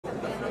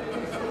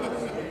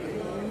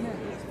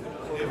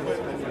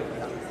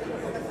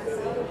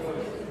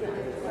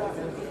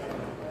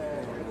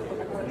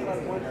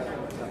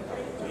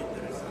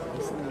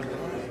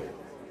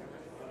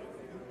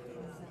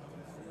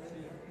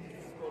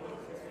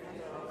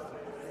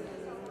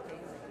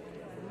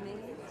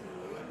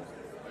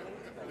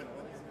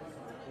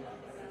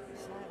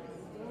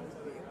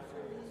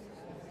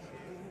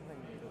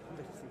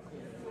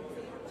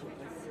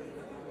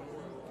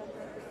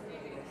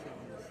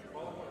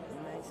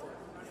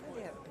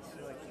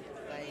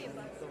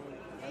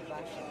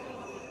abaixo.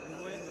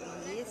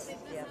 E esse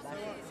que é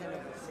abaixo, você não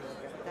consegue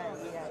captar,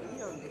 e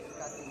aí onde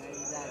está a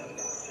finalidade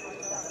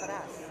da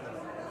frase.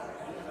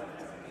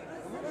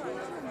 Como é que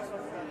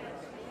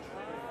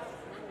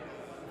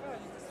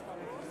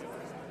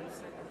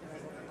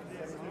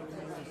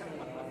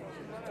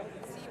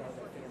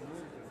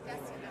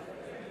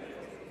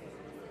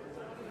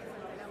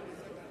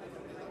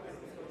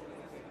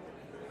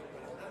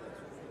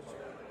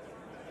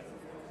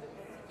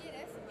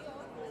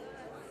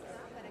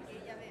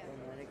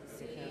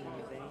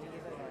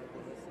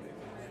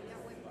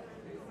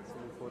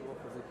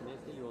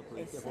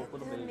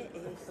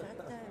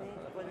exatamente,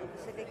 quando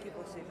você vê que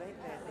você vai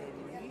perder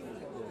o livro,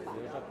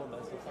 eu já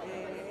começo a falar.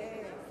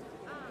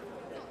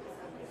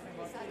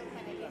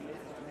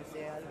 Mas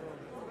é algo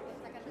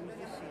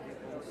impossível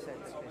com 7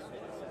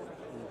 pessoas, sabe?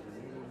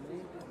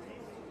 Você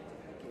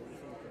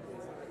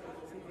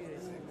vê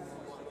esse que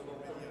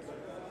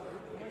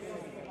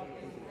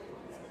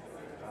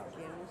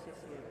eu não sei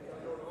se é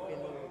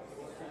pelo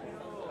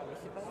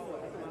esse parou,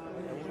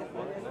 É um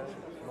Uruguai, né?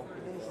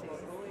 não sei,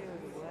 ou é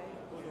Uruguai,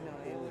 não,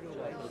 é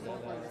Uruguai.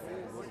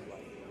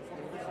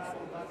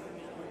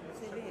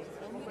 Você vê,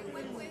 é uma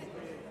menina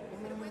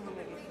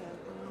que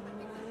canta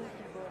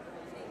muito boa.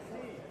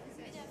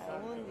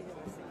 Aonde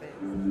você vê?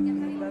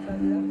 Blá, blá,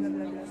 blá, blá,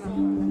 blá, blá, blá.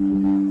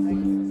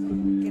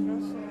 Que não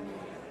são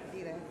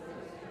diretos.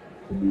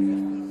 É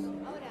difícil.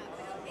 Ahora,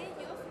 pero ellos,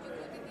 yo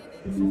creo que tienen...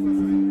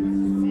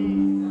 Sí,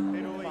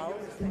 pero Paulo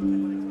está aqui.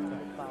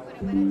 Paulo,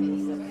 essa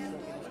pessoa que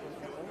nos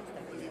contratou está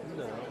aqui.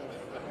 Não,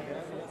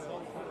 é só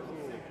um pouco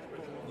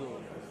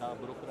da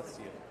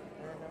burocracia.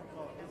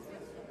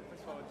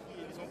 Pessoal, aqui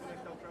eles vão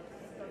conectar o próprio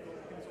computador,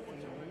 porque eles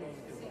vão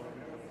continuar.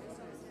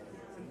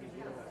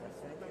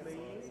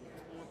 Também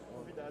o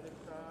convidado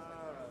está.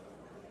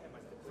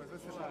 Mas vai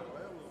ser lá, não é?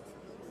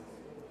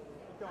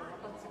 Então, ela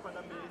participa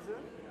da mesa.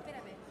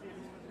 Espérame. E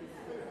eles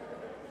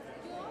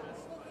Yo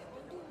coge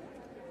o tú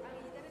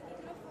habilitar el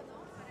micrófono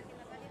para que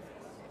Natalia se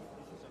escuche.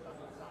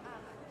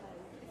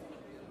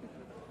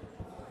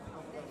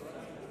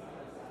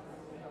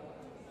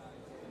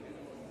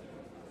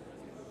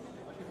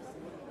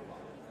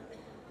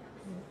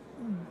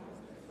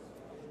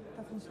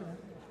 Está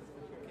funcionando.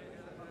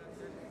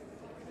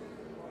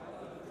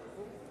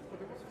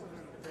 podemos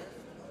fazer um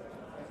teste.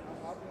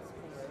 Abra-se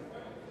com ela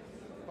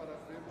para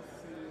ver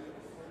se.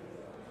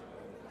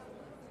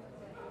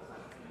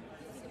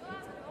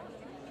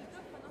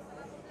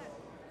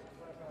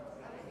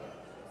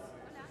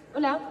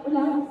 Hola,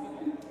 hola.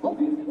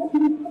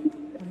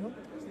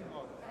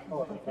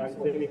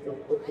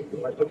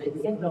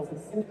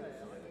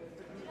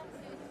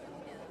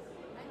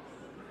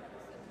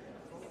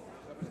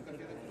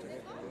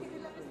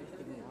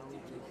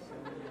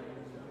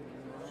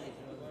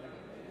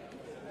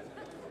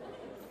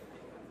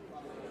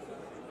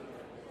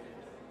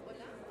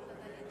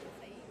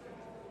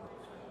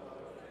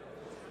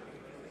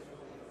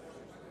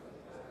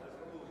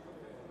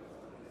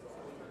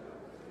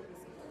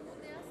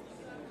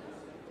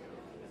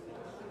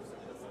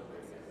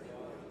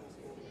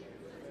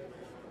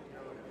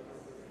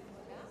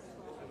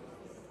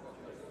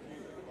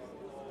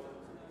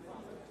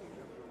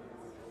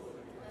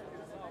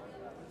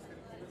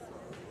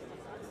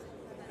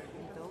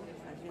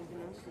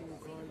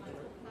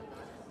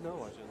 Não,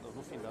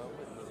 no final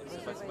você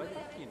vai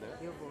estar aqui, né?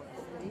 Eu vou, às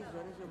 3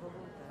 horas eu vou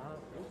voltar.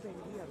 Eu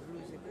perdi a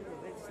blusa, quero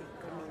ver se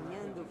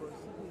caminhando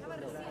consigo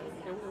encontrar.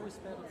 Eu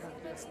espero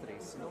até às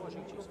 3, senão a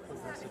gente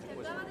conversa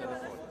depois no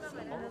telefone, tá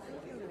bom?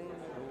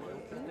 Eu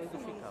pretendo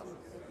ficar.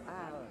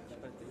 Ah,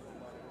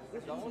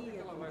 eu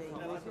queria também,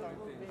 mas eu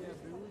vou ver a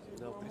blusa.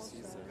 Não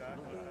precisa.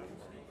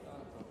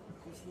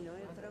 E senão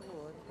eu trago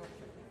outra.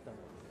 Tá.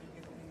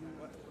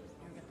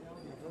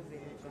 Eu vou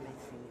ver a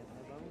colecinha,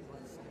 tá bom?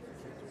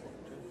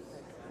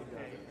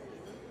 Obrigado.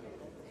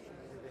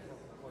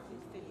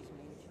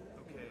 Infelizmente,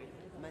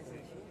 mas a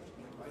gente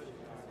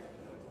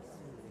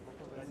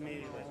As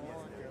minhas.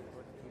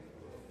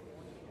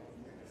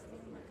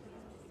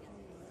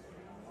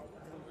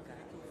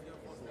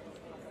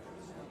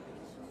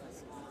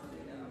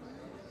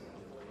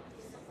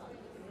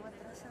 não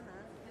atrasa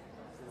nada.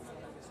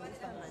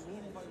 Dessa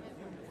maneira, eu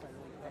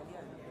falo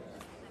italiano.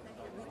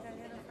 O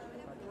italiano fala,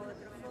 o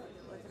outro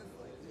foi.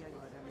 E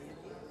agora,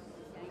 meio-dia,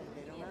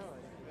 perderam uma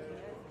hora.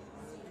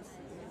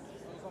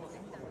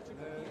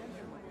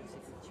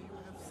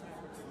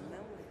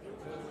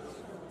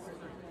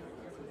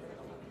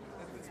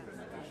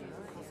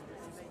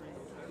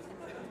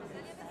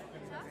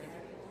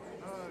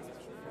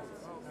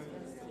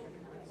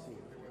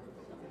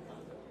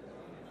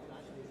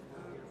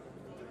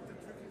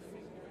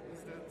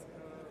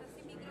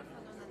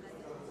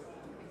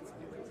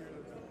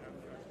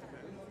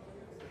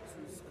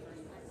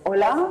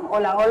 Hola,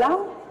 hola, hola.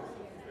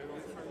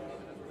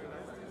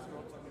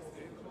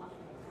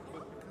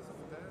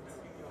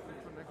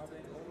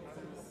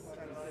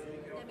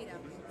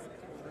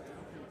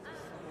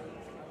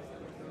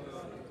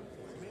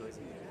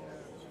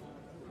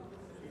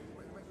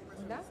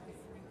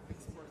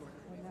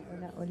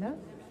 Hola.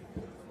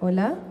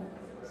 Hola.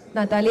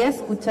 Natalia,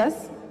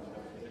 ¿escuchas?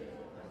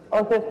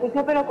 Os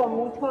escucho pero con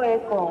mucho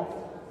eco.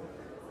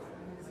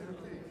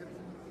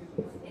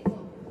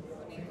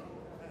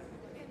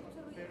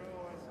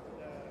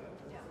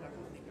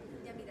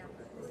 Ya mira,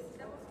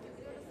 necesitamos, yo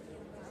creo lo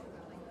siguiente,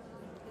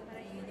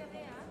 para que ella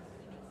vea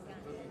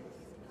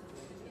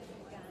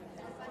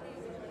los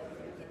paneles,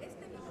 que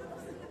este micrófono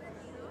se ha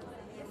metido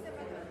y este va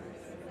a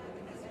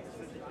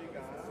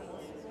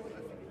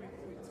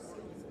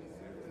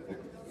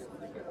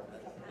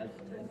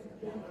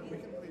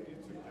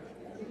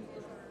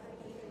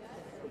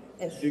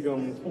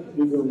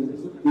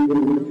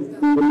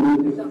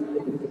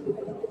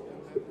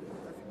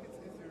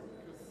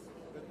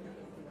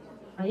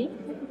 ¿Ahí?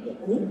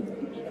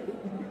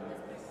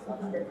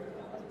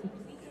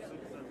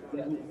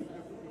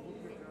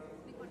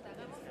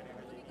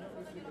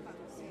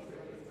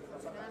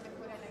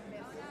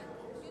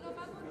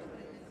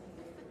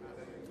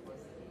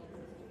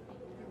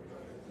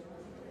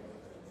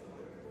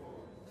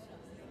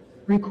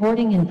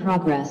 Recording in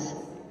progress.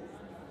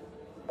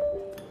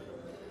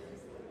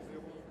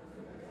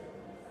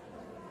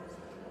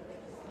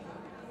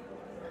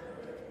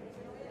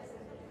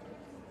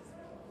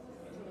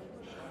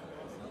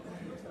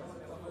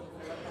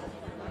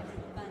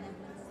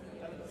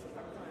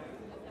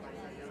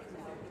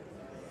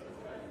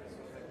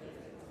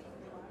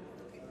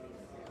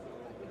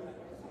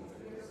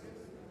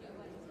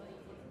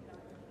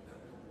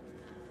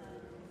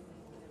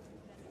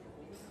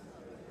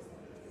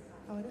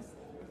 Ahora sí.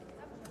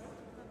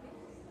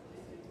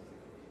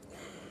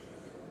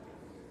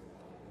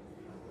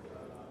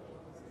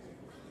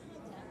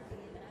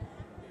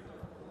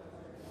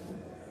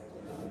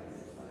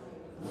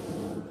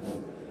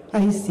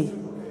 Ahí sí,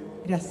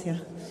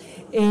 gracias.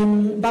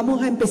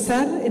 Vamos a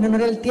empezar, en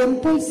honor al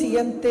tiempo, el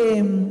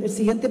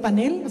siguiente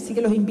panel, así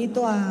que los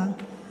invito a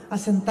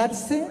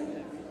sentarse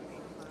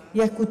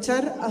y a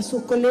escuchar a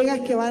sus colegas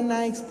que van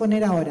a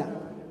exponer ahora.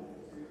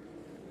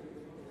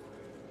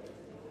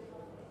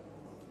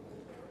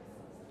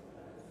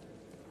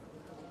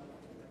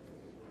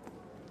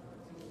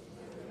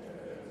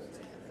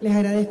 Les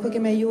agradezco que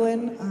me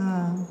ayuden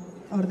a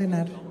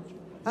ordenar.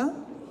 ¿Ah?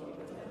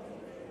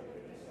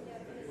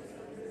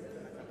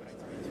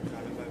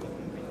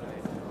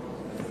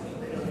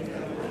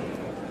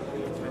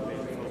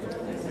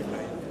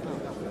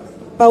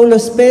 Paulo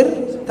Esper,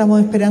 estamos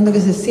esperando que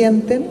se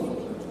sienten.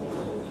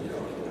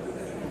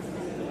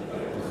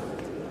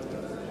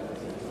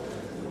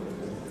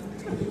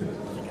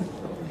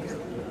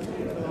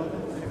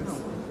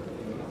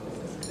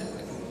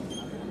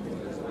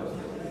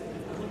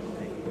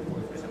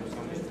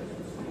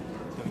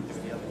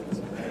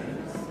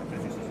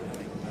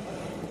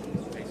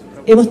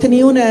 Hemos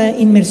tenido una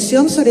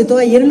inmersión, sobre todo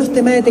ayer, en los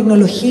temas de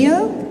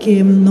tecnología,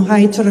 que nos ha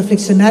hecho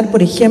reflexionar,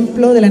 por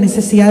ejemplo, de la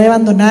necesidad de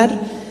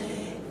abandonar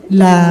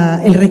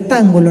el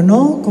rectángulo,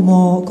 ¿no?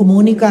 Como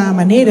única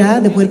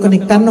manera de poder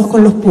conectarnos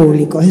con los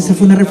públicos. Esa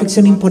fue una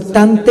reflexión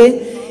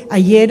importante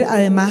ayer,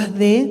 además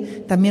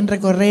de también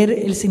recorrer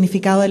el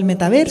significado del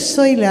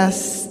metaverso y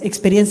las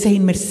experiencias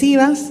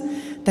inmersivas.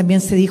 También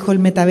se dijo el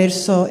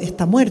metaverso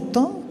está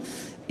muerto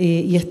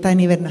y está en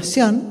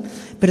hibernación,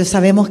 pero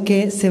sabemos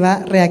que se va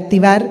a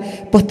reactivar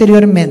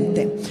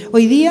posteriormente.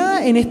 Hoy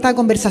día, en esta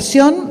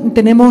conversación,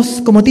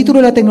 tenemos como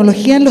título La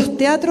tecnología en los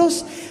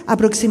teatros,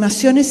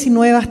 aproximaciones y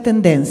nuevas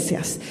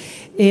tendencias.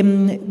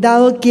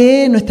 Dado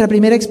que nuestra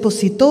primera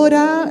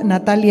expositora,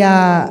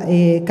 Natalia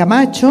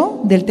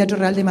Camacho, del Teatro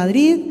Real de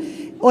Madrid.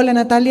 Hola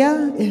Natalia,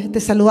 te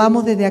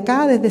saludamos desde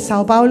acá, desde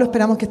Sao Paulo,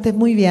 esperamos que estés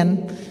muy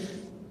bien.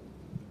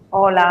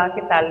 Hola,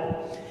 ¿qué tal?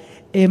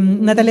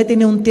 Natalia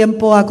tiene un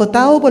tiempo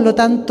acotado, por lo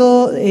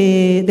tanto,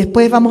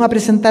 después vamos a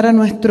presentar a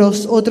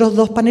nuestros otros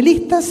dos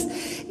panelistas.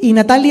 Y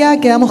Natalia,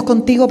 quedamos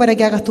contigo para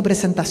que hagas tu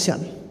presentación.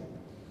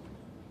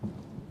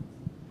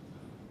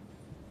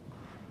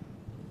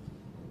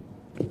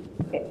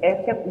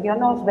 Es que yo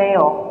no os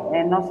veo.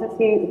 No sé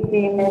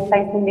si me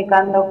estáis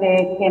indicando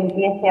que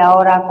empiece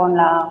ahora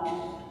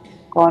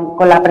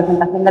con la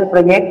presentación del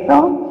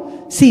proyecto.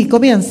 Sí,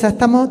 comienza.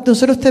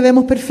 Nosotros te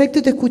vemos perfecto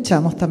y te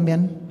escuchamos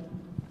también.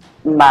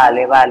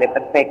 Vale,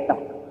 perfecto.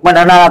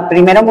 Bueno, nada,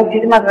 primero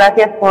muchísimas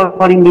gracias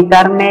por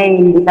invitarme e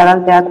invitar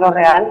al Teatro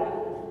Real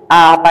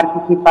a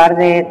participar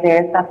de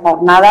estas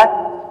jornadas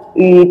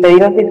y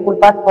pediros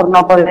disculpas por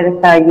no poder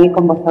estar allí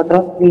con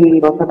vosotros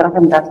y vosotras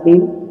en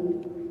Brasil.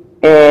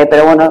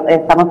 Pero bueno,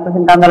 estamos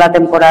presentando la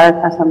temporada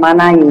esta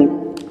semana y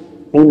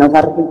nos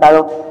ha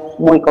resultado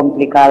muy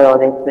complicado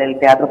desde el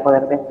teatro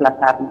poder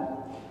desplazarnos.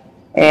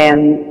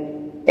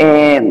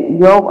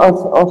 Yo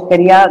os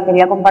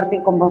quería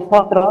compartir con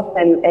vosotros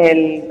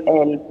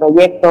el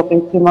proyecto que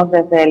hicimos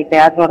desde el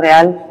Teatro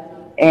Real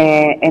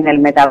en el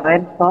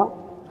metaverso,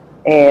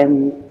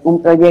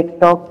 un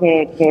proyecto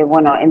que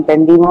bueno,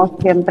 entendimos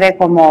siempre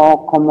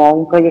como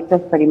un proyecto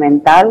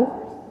experimental,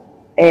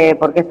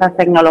 porque estas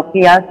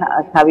tecnologías,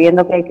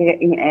 sabiendo que hay que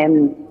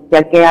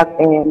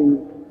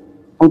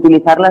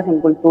utilizarlas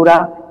en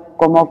cultura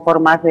como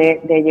formas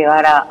de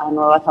llegar a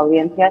nuevas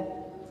audiencias,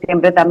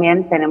 siempre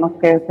también tenemos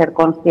que ser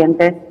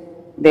conscientes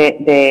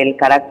del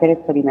carácter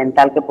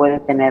experimental que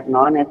puede tener,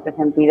 ¿no? En este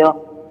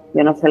sentido,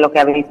 yo no sé lo que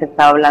habéis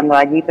estado hablando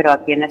allí, pero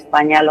aquí en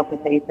España lo que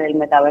se dice del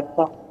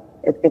metaverso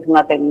es que es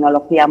una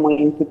tecnología muy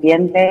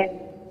incipiente,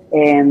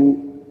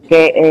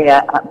 que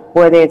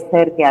puede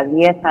ser que a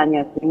 10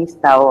 años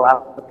vista o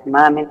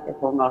aproximadamente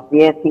son unos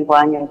 10, 5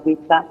 años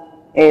vista,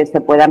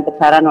 se pueda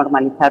empezar a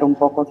normalizar un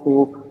poco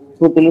su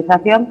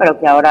utilización, pero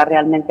que ahora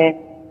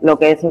realmente lo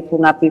que es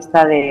una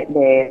pista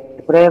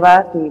de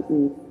pruebas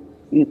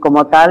y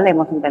como tal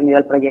hemos entendido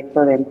el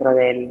proyecto dentro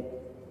del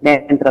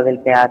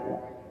teatro.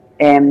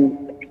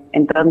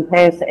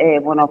 Entonces,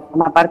 bueno,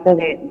 forma parte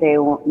de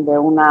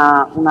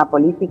una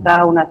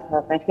política, una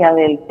estrategia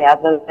del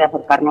teatro de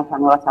acercarnos a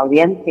nuevas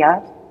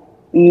audiencias,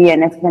 y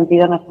en ese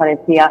sentido nos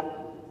parecía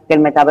que el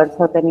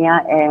metaverso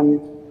tenía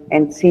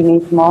en sí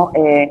mismo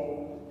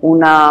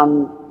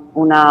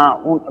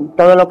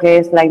todo lo que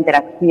es la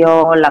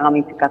interacción, la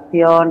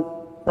gamificación,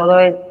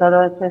 todos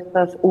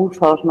estos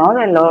usos, ¿no?,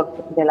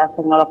 de las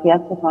tecnologías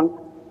que son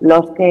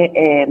los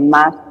que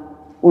más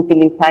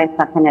utiliza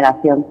esta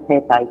generación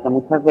Z, y que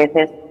muchas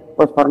veces,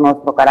 pues por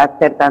nuestro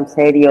carácter tan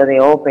serio de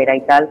ópera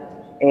y tal,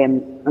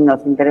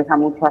 nos interesa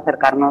mucho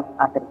acercarnos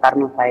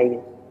a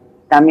ellos.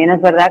 También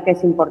es verdad que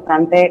es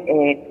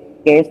importante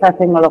que estas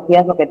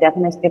tecnologías lo que te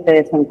hacen es que te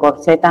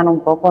desencorsetan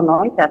un poco,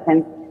 ¿no?, y te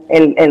hacen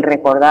el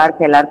recordar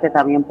que el arte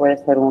también puede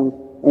ser un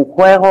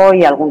juego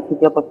y algún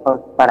sitio pues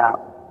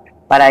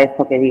para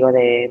esto que digo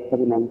de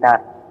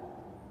experimentar.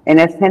 En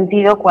ese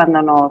sentido,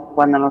 cuando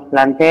nos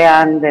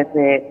plantean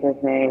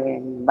desde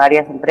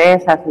varias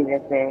empresas y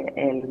desde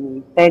el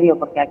Ministerio,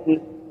 porque aquí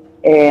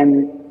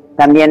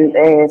también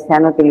se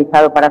han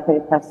utilizado para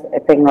hacer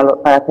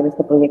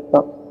este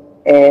proyecto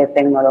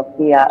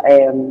tecnología,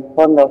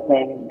 fondos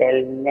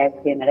del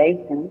Next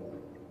Generation,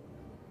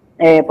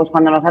 pues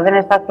cuando nos hacen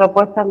estas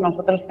propuestas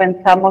nosotros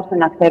pensamos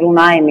en hacer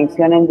una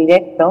emisión en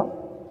directo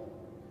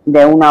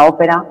de una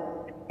ópera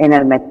en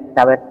el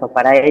metaverso.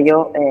 Para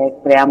ello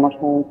creamos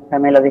un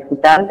gemelo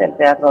digital del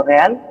Teatro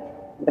Real,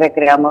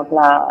 recreamos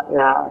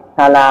la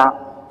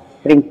sala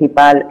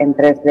principal en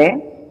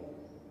 3D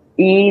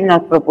y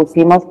nos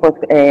propusimos pues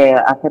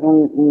hacer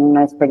un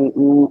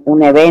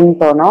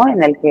evento, ¿no?,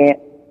 en el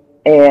que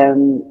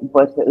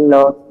pues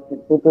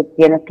tú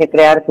tienes que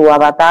crear tu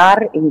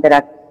avatar,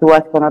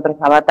 interactúas con otros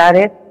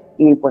avatares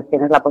y pues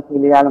tienes la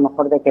posibilidad a lo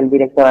mejor de que el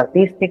director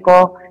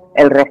artístico,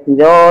 el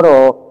regidor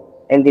o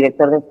el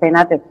director de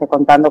escena te esté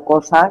contando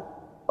cosas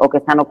o que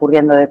están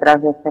ocurriendo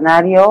detrás del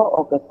escenario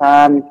o que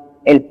están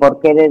el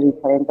porqué de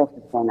diferentes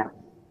escenas.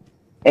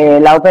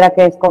 La ópera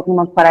que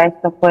escogimos para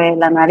esto fue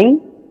La Nariz,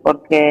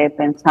 porque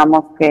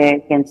pensamos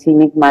que en sí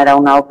misma era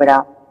una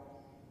ópera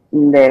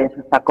de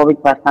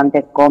Shostakovich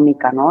bastante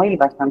cómica, ¿no?, y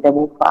bastante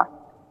bufa,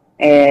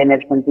 en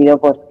el sentido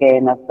pues que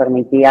nos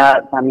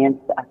permitía también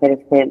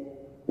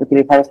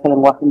utilizar este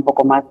lenguaje un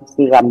poco más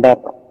así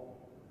gamberro.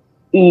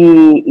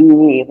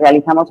 Y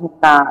realizamos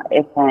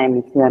esta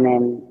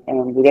emisión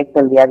en directo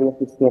el día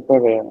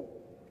 17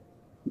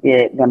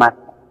 de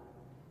marzo.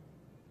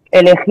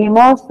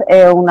 Elegimos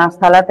una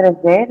sala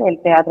 3D del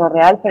Teatro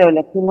Real, pero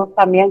elegimos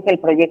también que el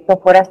proyecto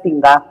fuera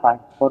sin gafas,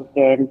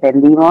 porque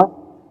entendimos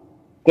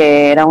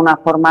que era una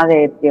forma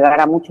de llegar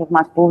a muchos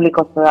más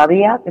públicos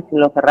todavía, que si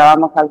lo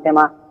cerrábamos al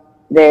tema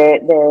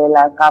de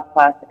las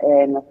gafas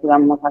nos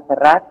íbamos a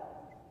cerrar.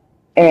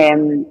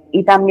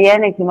 Y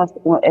también hicimos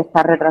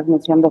esta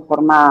retransmisión de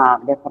forma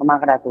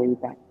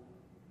gratuita.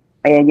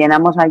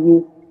 Llenamos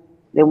allí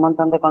de un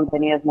montón de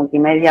contenidos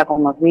multimedia,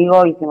 como os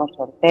digo, hicimos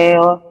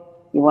sorteos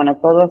y bueno,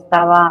 todo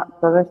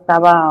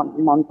estaba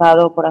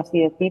montado, por así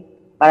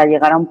decir, para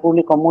llegar a un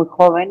público muy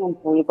joven, un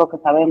público que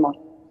sabemos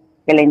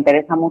que le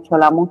interesa mucho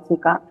la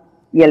música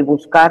y el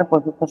buscar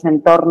pues estos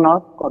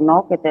entornos,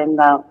 ¿no?, que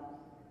tenga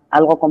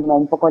algo como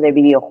un poco de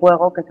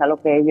videojuego, que es a lo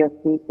que ellos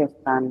sí que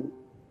están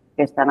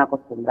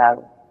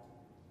acostumbrados.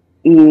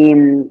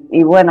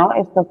 Y bueno,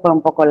 esto fue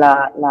un poco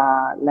la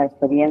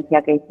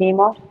experiencia que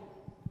hicimos.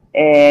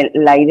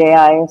 La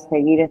idea es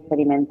seguir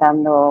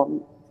experimentando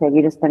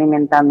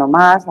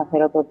más,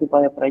 hacer otro tipo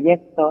de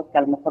proyectos que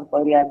a lo mejor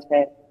podrían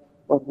ser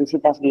pues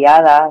visitas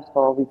guiadas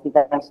o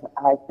visitas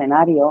a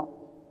escenario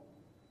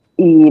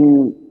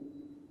y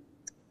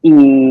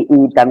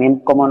también,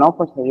 como no,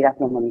 pues seguir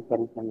haciendo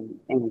emisiones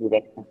en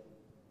directo.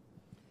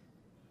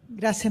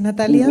 Gracias,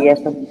 Natalia. Y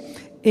eso.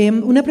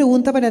 Una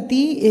pregunta para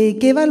ti.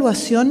 ¿Qué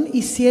evaluación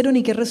hicieron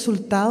y qué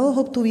resultados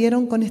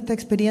obtuvieron con esta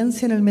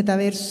experiencia en el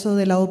metaverso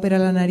de la ópera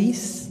La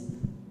Nariz?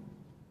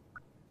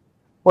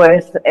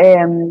 Pues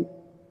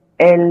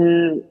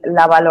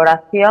la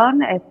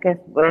valoración es que es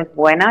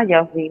buena,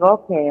 ya os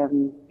digo,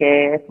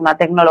 que es una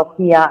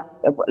tecnología.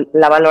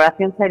 La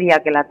valoración sería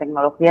que la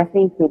tecnología es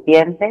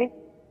incipiente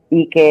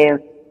y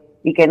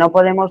que no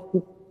podemos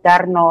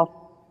quitarnos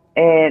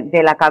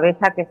de la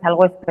cabeza que es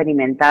algo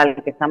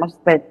experimental, que estamos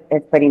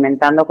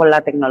experimentando con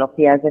la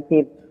tecnología. Es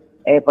decir,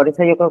 por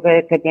eso yo creo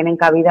que tienen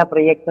cabida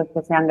proyectos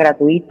que sean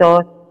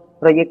gratuitos,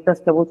 proyectos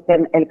que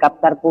busquen el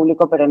captar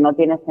público, pero no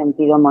tiene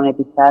sentido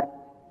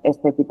monetizar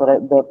este tipo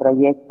de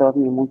proyectos,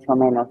 ni mucho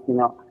menos,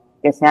 sino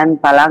que sean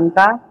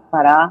palancas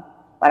para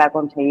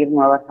conseguir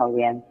nuevas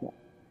audiencias.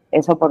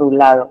 Eso por un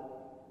lado.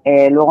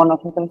 Luego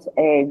nosotros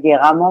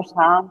llegamos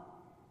a...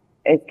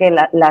 Es que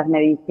las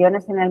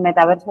mediciones en el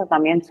metaverso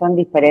también son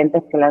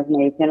diferentes que las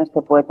mediciones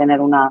que puede tener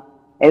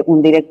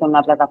un directo en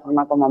una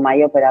plataforma como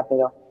Ópera,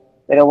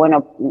 pero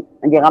bueno,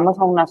 llegamos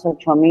a unas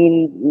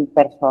 8.000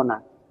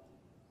 personas.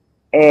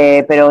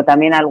 Pero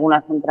también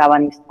algunas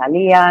entraban y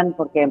salían,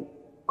 porque,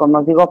 como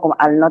os digo,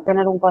 al no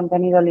tener un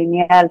contenido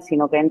lineal,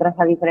 sino que entras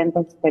a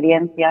diferentes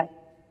experiencias,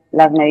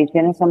 las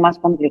mediciones son más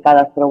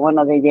complicadas, pero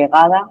bueno, de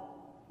llegada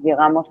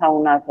llegamos a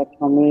unas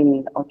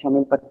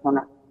 8.000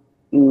 personas.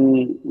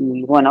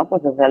 Y bueno,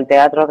 pues desde el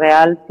Teatro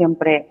Real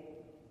siempre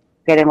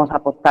queremos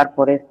apostar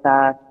por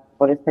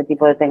este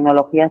tipo de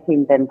tecnologías e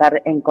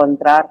intentar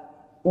encontrar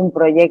un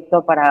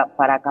proyecto para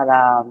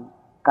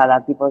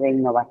cada tipo de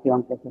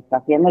innovación que se está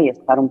haciendo y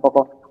estar un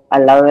poco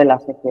al lado de la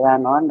sociedad,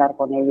 ¿no? Andar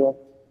con ellos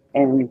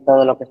en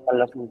todo lo que son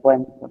los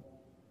encuentros.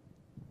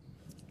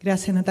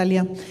 Gracias,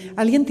 Natalia.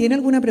 ¿Alguien tiene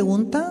alguna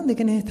pregunta de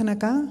quienes están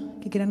acá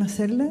que quieran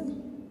hacerle?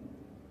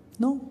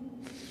 ¿No?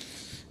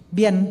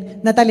 Bien,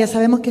 Natalia,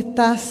 sabemos que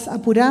estás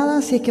apurada,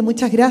 así es que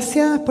muchas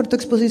gracias por tu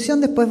exposición.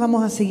 Después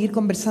vamos a seguir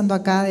conversando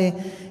acá de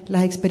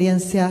las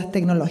experiencias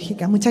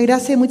tecnológicas. Muchas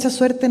gracias y mucha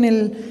suerte en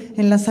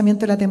el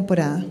lanzamiento de la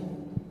temporada.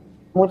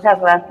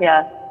 Muchas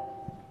gracias.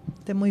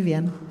 Esté muy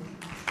bien.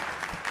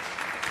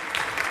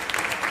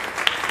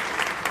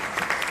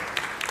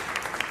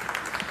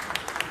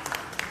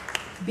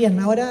 Bien,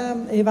 ahora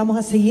vamos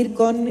a seguir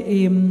con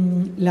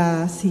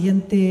la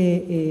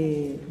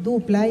siguiente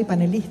dupla y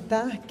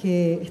panelistas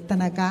que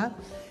están acá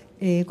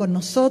con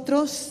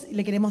nosotros.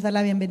 Le queremos dar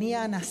la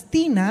bienvenida a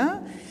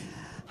Annastina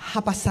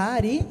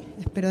Haapasaari,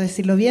 espero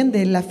decirlo bien,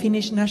 de la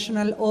Finnish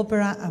National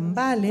Opera and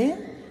Ballet.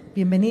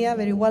 Bienvenida,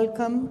 very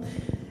welcome.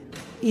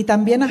 Y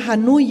también a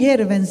Hannu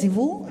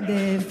Järvensivu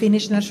de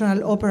Finnish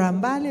National Opera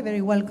and Ballet,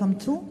 very welcome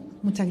too.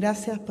 Muchas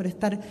gracias por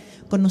estar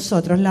con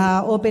nosotros.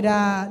 La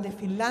ópera de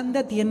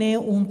Finlandia tiene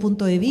un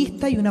punto de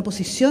vista y una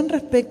posición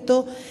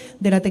respecto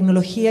de la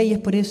tecnología y es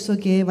por eso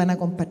que van a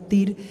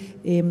compartir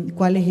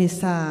cuál es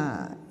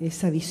esa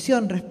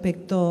visión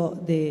respecto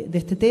de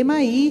este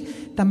tema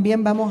y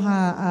también vamos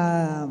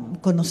a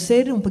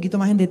conocer un poquito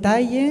más en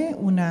detalle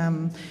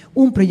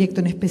un proyecto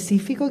en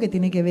específico que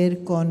tiene que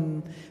ver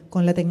con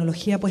la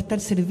tecnología puesta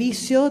al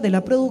servicio de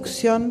la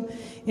producción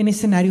en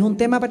escenarios. Un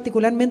tema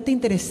particularmente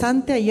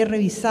interesante. Ayer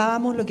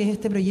revisábamos lo que es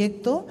este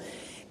proyecto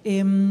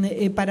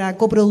para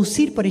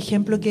coproducir, por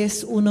ejemplo, que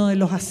es uno de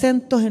los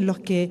acentos en los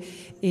que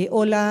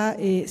Ola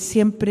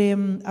siempre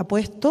ha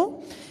puesto.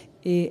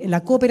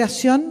 La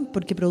cooperación,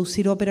 porque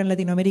producir ópera en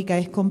Latinoamérica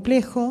es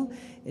complejo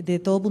de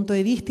todo punto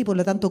de vista y por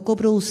lo tanto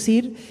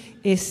coproducir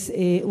es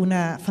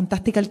una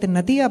fantástica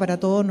alternativa para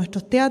todos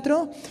nuestros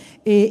teatros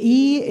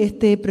y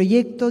este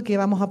proyecto que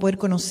vamos a poder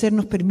conocer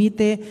nos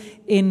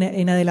permite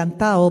en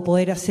adelantado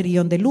poder hacer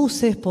guión de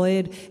luces,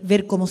 poder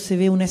ver cómo se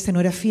ve una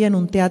escenografía en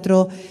un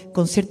teatro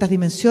con ciertas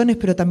dimensiones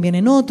pero también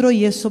en otro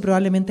y eso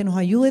probablemente nos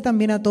ayude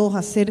también a todos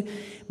a ser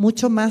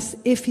mucho más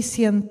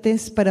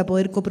eficientes para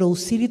poder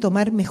coproducir y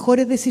tomar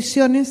mejores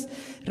decisiones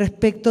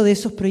respecto de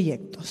esos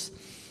proyectos.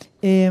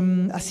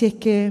 Así es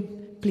que,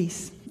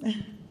 please.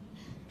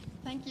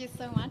 Thank you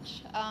so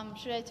much.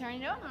 Should I turn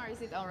it on or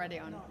is it already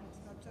on?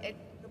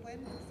 ¿Lo pueden,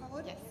 por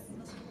favor? Yes.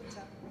 No se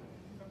escucha.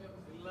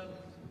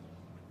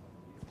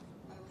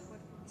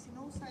 Si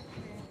no usa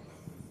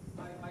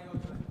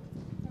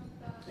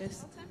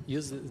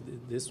Use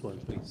this one,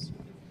 please.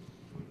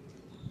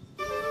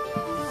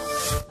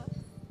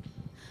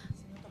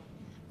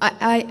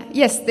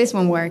 Yes, this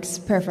one works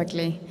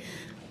perfectly.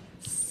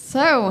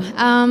 So,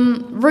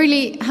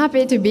 really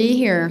happy to be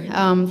here.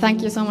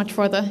 Thank you so much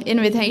for the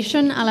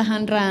invitation,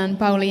 Alejandra and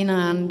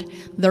Paulina and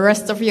the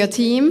rest of your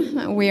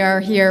team. We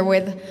are here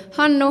with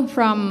Hannu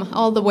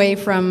all the way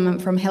from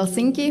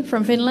Helsinki,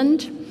 from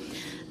Finland.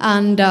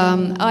 And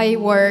I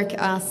work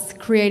as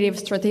creative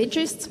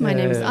strategist. My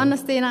name is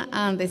Annastina,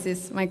 and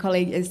my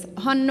colleague is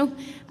Hannu,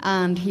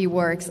 and he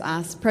works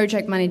as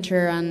project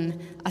manager and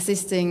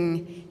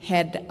assisting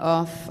head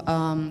of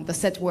the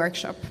set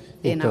workshop.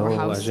 Então,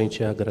 a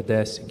gente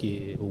agradece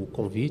o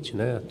convite,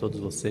 né, a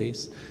todos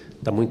vocês.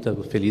 Está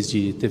muito feliz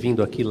de ter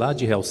vindo aqui lá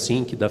de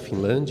Helsinki, da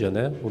Finlândia,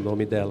 né? O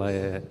nome dela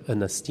é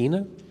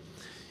Annastina.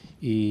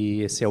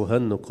 E esse é o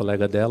Hannu,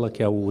 colega dela,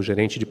 que é o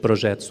gerente de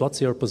projetos. What's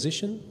your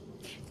position?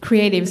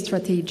 Creative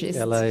strategist.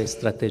 Ela é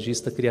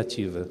estrategista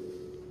criativa.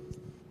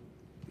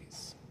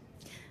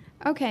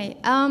 Okay.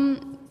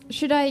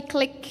 Should I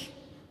click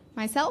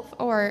myself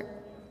or...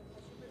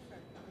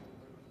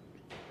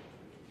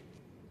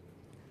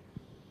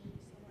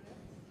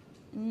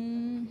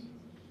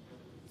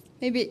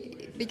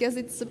 Maybe because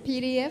it's a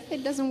PDF,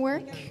 it doesn't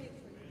work?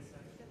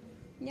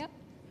 Yeah.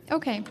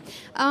 Okay.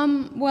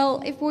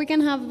 Well, if we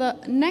can have the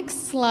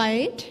next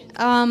slide,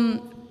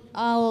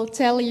 I'll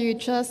tell you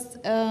just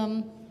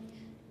a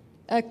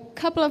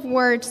couple of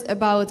words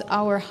about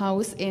our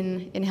house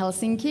in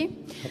Helsinki.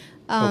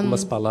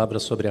 Algumas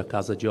palavras sobre a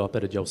Casa de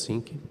Ópera de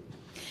Helsinki.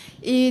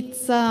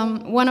 It's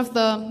one of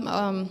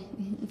the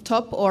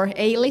top or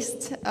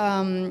A-list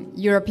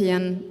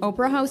European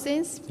opera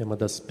houses. É uma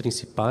das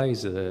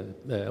principais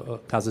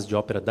casas de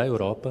ópera da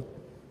Europa.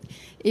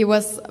 It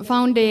was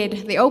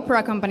founded, the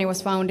opera company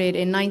was founded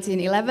in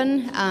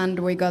 1911, and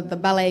we got the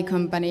ballet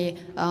company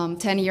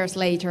 10 years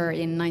later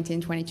in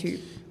 1922.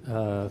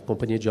 A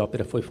companhia de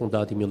ópera foi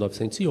fundada em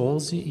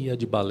 1911 e a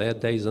de balé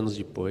 10 anos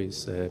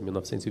depois,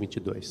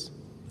 1922.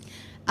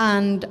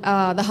 And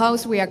the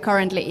house we are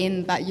currently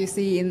in, that you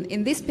see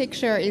in this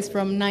picture, is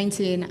from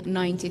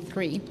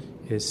 1993.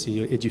 Esse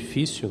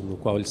edifício no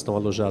qual eles estão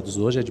alojados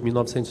hoje é de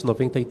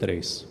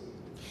 1993.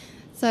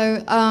 So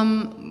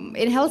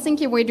in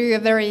Helsinki we do a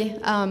very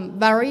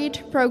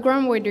varied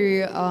program. We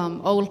do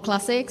old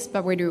classics,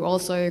 but we do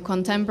also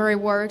contemporary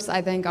works.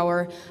 I think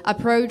our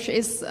approach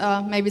is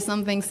maybe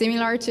something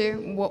similar to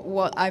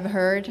what I've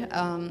heard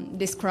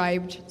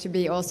described to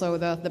be also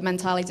the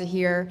mentality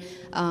here.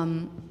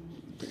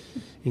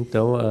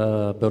 Então,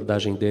 a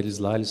abordagem deles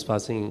lá, eles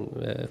fazem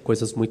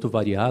coisas muito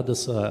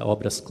variadas,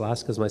 obras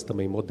clássicas, mas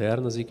também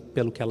modernas, e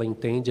pelo que ela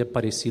entende é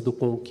parecido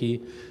com o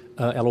que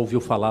ela ouviu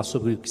falar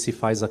sobre o que se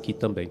faz aqui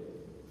também.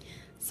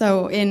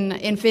 So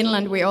in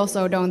Finland we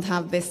also don't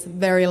have this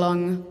very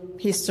long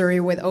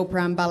history with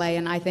opera and ballet,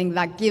 and I think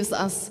that gives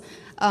us,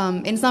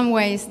 in some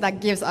ways, that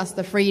gives us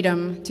the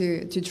freedom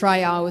to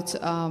try out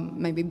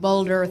maybe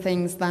bolder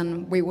things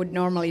than we would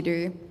normally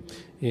do.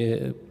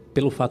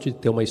 Pelo fato de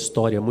ter uma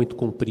história muito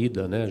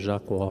comprida, né, já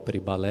com ópera e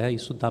balé,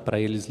 isso dá para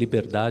eles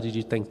liberdade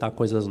de tentar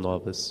coisas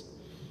novas.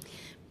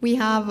 We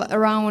have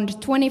around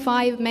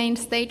 25 main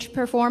stage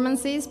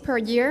performances per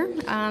year,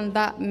 and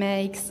that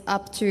makes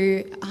up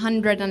to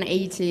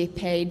 180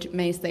 paid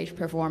main stage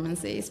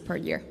performances per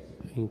year.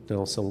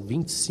 Então, são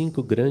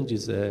 25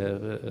 grandes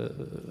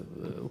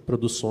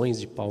produções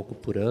de palco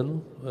por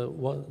ano.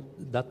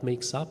 That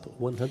makes up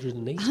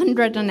 180?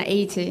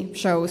 180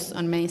 shows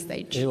on main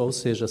stage. Ou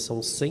seja,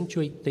 são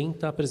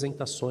 180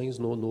 apresentações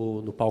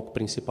no palco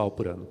principal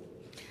por ano.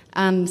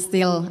 And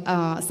still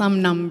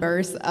some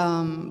numbers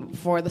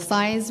for the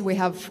size. We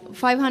have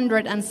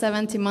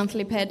 570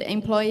 monthly paid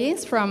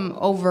employees from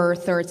over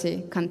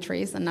 30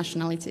 countries and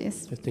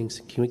nationalities. Tem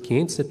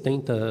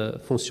 570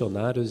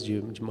 funcionários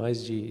de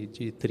mais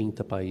de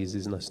 30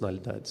 países e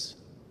nacionalidades.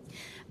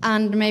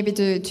 And maybe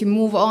to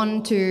move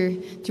on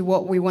to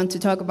what we want to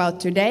talk about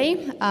today,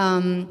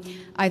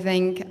 I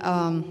think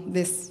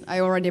I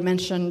already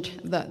mentioned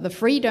the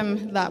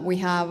freedom that we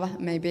have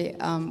maybe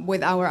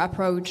with our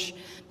approach,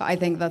 but I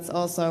think that's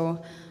also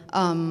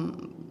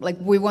like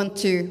we want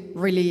to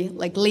really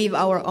like leave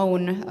our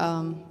own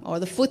or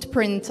the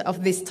footprint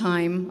of this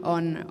time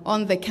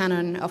on the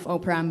canon of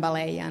opera and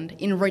ballet and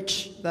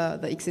enrich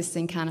the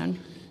existing canon.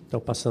 Então,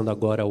 passando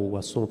agora ao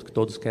assunto que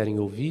todos querem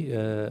ouvir,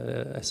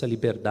 essa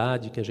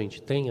liberdade que a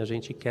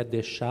gente quer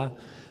deixar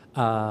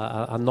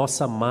a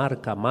nossa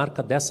marca, a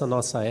marca dessa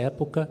nossa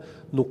época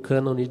no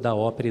cânone da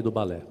ópera e do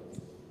balé.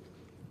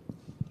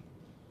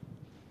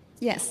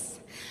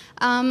 Yes.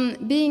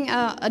 Being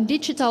a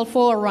digital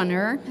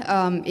forerunner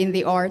in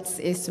the arts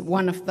is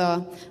one of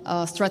the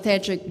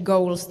strategic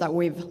goals that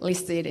we've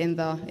listed in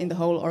the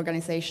whole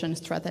organization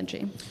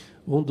strategy.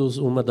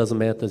 Uma das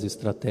metas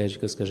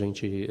estratégicas que a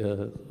gente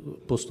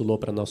postulou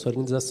para a nossa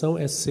organização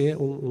é ser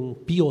um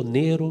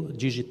pioneiro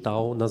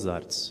digital nas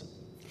artes.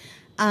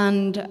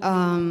 And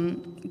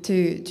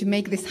to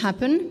make this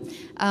happen,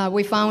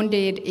 we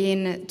founded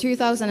in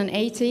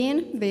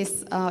 2018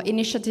 this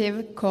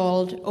initiative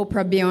called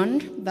Opera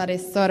Beyond, that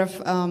is sort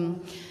of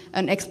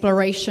an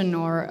exploration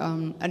or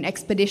an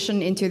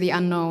expedition into the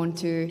unknown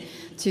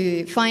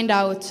to find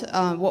out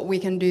what we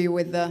can do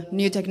with the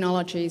new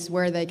technologies,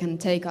 where they can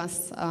take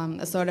us,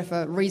 a sort of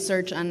a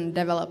research and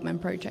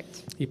development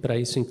project. E para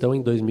isso, então,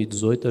 em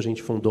 2018, a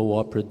gente fundou o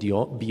Opera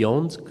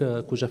Beyond,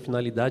 cuja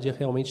finalidade é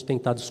realmente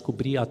tentar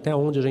descobrir até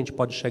onde a gente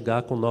pode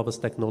chegar com novas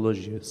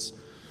tecnologias.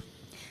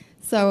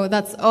 So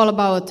that's all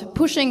about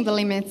pushing the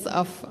limits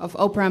of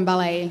opera and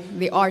ballet,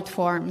 the art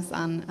forms,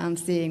 and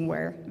seeing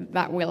where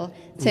that will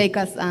take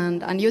us,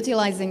 and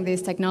utilizing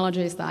these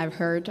technologies that I've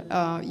heard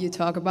you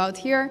talk about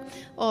here.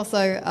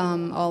 Also,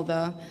 all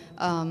the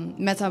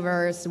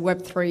metaverse,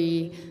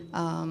 Web3,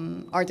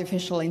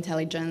 artificial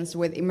intelligence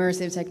with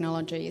immersive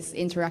technologies,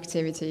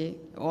 interactivity,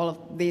 all of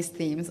these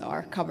themes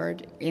are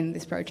covered in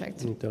this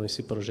project. Então,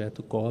 esse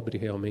projeto cobre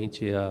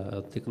realmente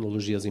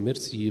tecnologias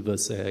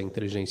imersivas,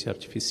 inteligência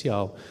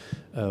artificial,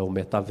 o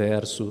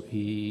metaverso,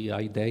 e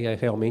a ideia é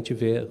realmente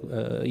ver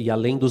ir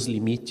além dos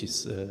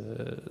limites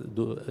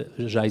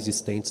já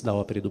existentes da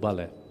ópera e do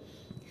balé.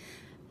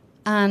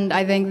 And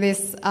I think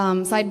this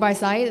side by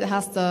side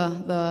has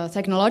the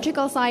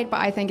technological side, but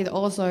I think it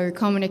also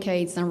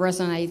communicates and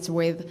resonates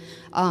with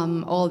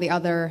all the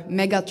other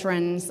mega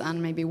trends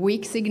and maybe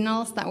weak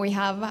signals that we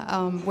have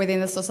within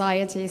the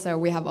society. So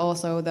we have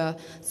also the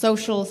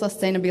social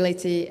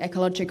sustainability,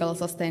 ecological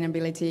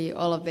sustainability.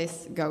 All of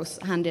this goes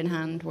hand in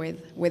hand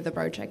with the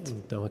project.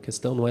 Então, a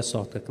questão não é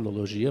só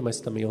tecnologia, mas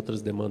também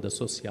outras demandas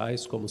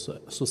sociais, como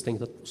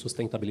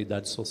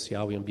sustentabilidade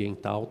social e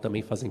ambiental,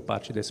 também fazem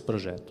parte desse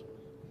projeto.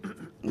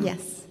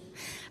 Yes.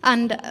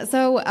 And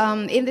so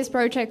in this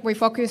project, we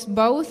focus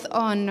both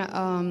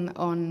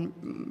on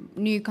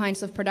new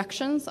kinds of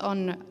productions,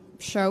 on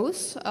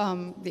shows,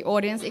 the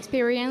audience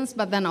experience,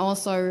 but then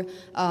also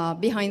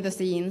behind the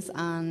scenes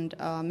and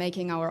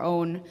making our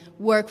own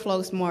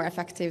workflows more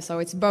effective. So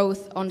it's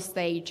both on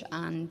stage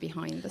and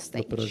behind the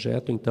stage. No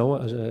projeto,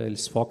 então,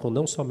 eles focam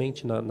não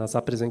somente nas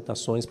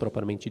apresentações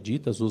propriamente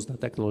ditas, o uso da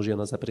tecnologia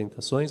nas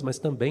apresentações, mas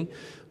também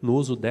no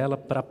uso dela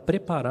para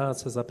preparar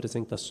essas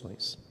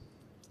apresentações,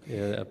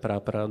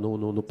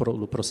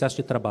 no processo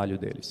de trabalho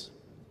deles.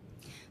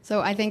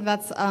 So I think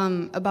that's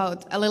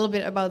a little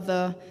bit about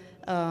the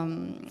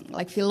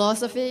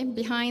philosophy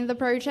behind the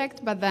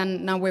project, but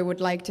then now we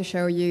would like to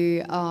show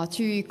you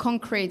two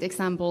concrete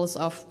examples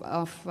of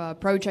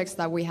projects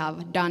that we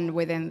have done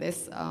within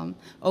this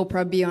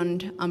Opera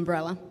Beyond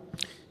umbrella.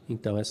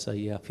 Então essa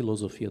aí é a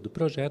filosofia do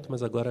projeto,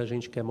 mas agora a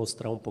gente quer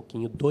mostrar um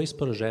pouquinho 2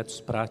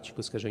 projetos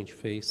práticos que a gente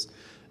fez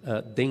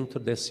dentro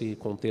desse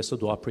contexto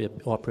do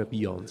Opera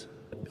Beyond.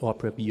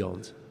 Opera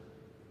Beyond.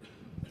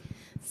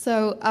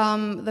 So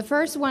the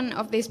first one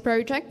of these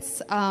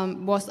projects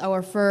was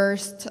our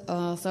first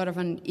sort of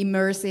an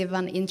immersive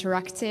and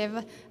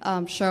interactive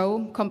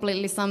show,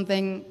 completely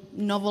something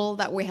novel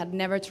that we had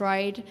never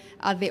tried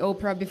at the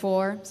opera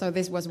before. So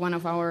this was one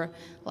of our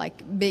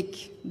big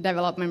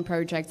development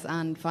projects,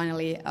 and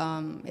finally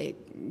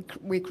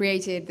we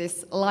created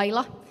this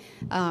Laila,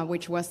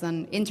 which was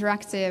an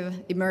interactive,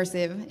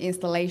 immersive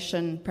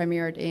installation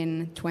premiered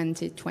in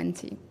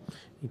 2020.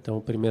 Então,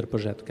 o primeiro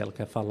projeto que ela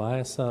quer falar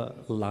é essa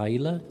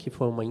Laila, que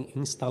foi uma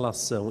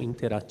instalação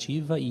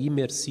interativa e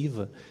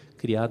imersiva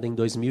criada em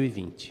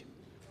 2020.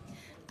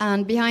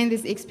 And behind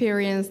this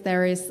experience,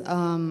 there is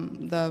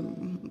the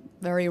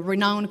very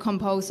renowned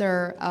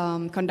composer,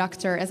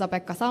 conductor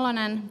Esa-Pekka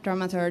Salonen,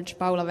 dramaturge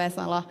Paula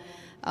Vesala,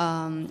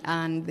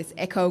 and this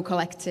Echo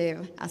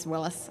Collective, as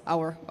well as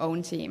our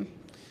own team.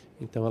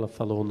 Então, ela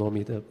falou o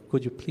nome da...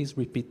 Could you please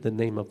repeat the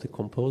name of the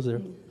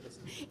composer?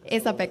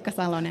 Esa-Pekka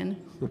Salonen.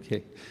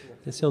 Ok.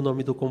 Esse é o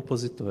nome do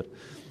compositor.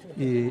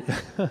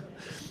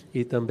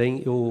 E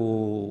também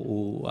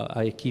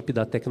a equipe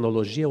da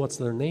Tecnologia, what's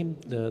their name?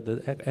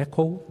 The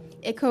Echo?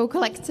 Echo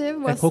Collective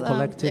was... Echo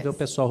Collective yes. É o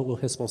pessoal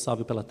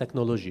responsável pela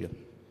tecnologia.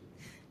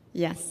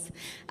 Yes.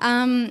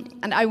 And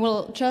I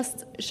will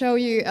just show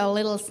you a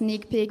little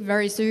sneak peek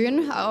very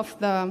soon of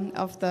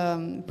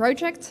the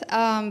project.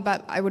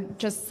 But I would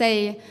just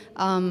say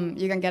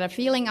you can get a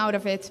feeling out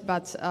of it.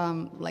 But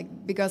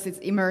because it's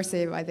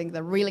immersive, I think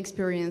the real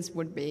experience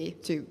would be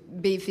to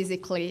be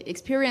physically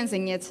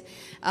experiencing it.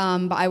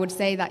 But I would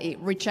say that it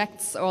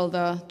rejects all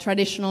the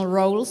traditional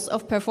roles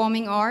of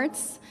performing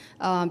arts.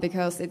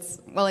 Because it's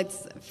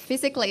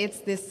physically it's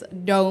this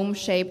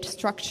dome-shaped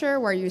structure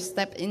where you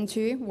step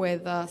into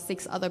with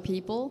 6 other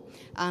people,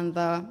 and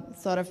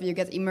you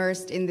get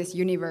immersed in this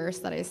universe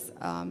that is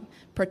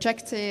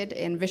projected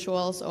in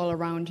visuals all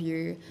around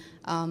you.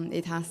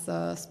 It has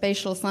a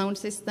spatial sound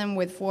system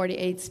with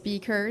 48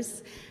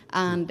 speakers,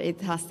 and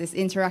it has this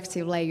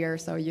interactive layer,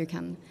 so you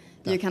can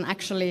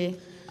actually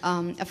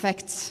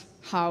affect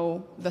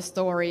how the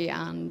story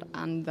and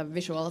the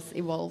visuals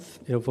evolve.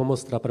 Eu vou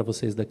mostrar para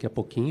vocês daqui a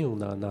pouquinho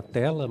na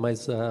tela,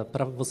 mas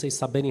para vocês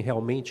saberem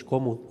realmente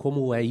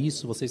como é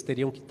isso, vocês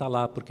teriam que estar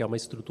lá, porque é uma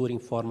estrutura em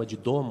forma de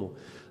domo,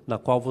 na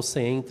qual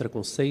você entra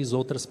com 6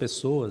 outras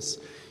pessoas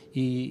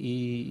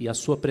e a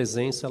sua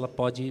presença ela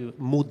pode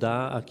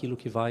mudar aquilo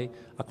que vai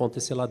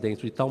acontecer lá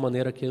dentro, de tal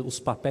maneira que os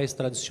papéis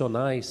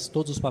tradicionais,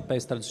 todos os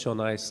papéis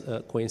tradicionais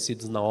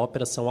conhecidos na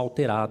ópera são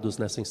alterados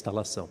nessa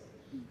instalação.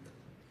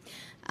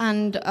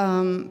 And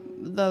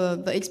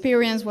the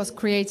experience was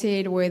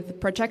created with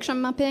projection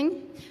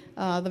mapping,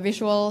 the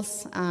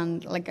visuals,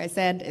 and like I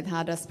said, it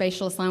had a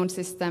spatial sound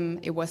system.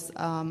 It was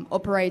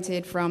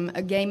operated from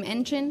a game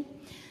engine,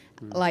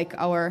 like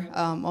our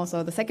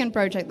also the second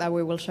project that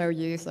we will show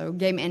you. So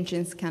game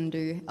engines can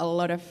do a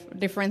lot of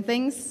different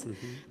things,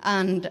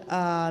 and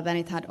then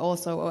it had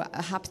also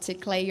a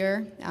haptic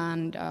layer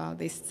and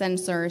these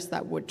sensors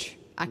that would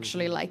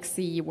actually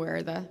see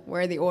where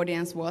the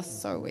audience was.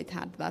 So it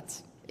had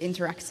that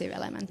interactive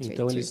element to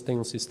então it eles têm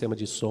um sistema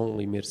de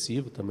som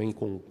imersivo também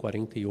com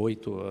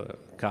 48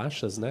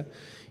 caixas, né?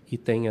 E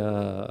tem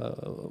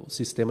o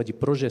sistema de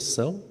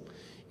projeção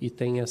e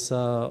tem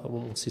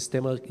um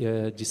sistema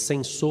de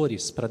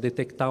sensores para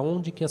detectar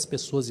onde que as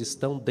pessoas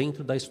estão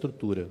dentro da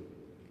estrutura.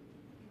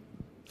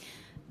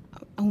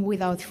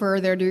 Without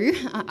further ado,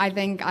 I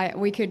think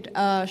we could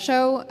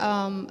show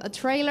a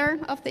trailer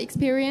of the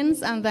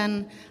experience, and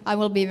then I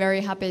will be very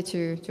happy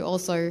to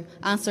also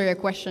answer your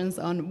questions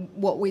on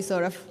what we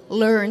sort of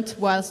learned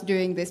whilst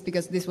doing this,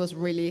 because this was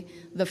really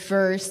the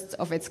first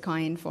of its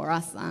kind for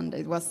us, and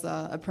it was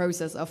a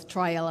process of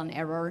trial and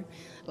error,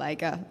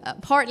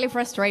 partly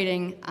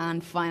frustrating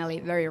and finally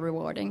very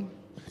rewarding.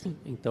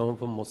 Então,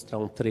 vamos mostrar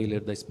um trailer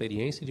da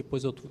experiência e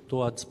depois eu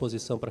estou à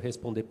disposição para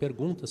responder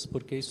perguntas,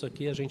 porque isso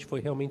aqui a gente foi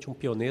realmente um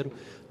pioneiro,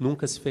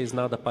 nunca se fez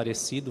nada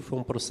parecido, foi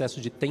um processo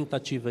de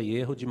tentativa e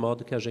erro, de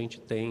modo que a gente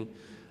tem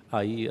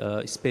aí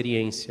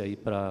experiência aí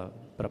para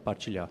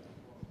partilhar.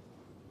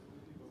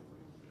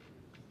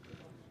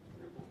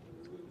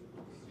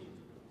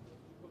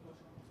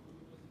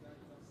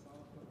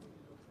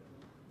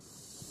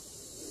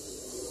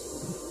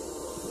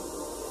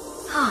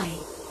 Hi,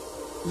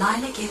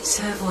 Lila gives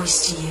her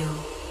voice to you.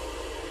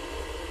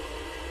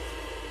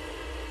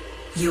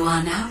 You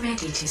are now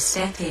ready to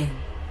step in.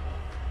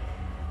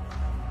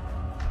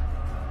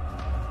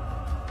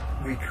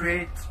 We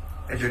create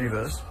a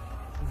universe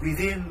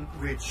within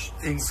which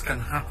things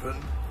can happen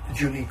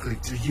uniquely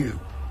to you,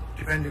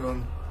 depending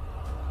on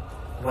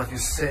what you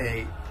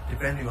say,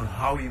 depending on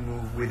how you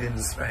move within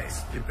the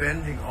space,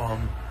 depending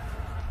on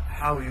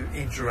how you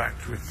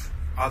interact with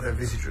other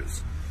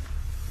visitors.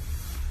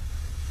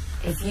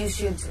 If you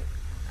should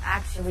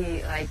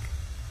actually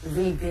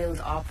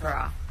rebuild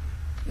opera,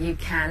 you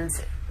can't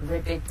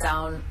rip it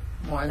down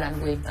more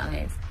than we've done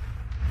it.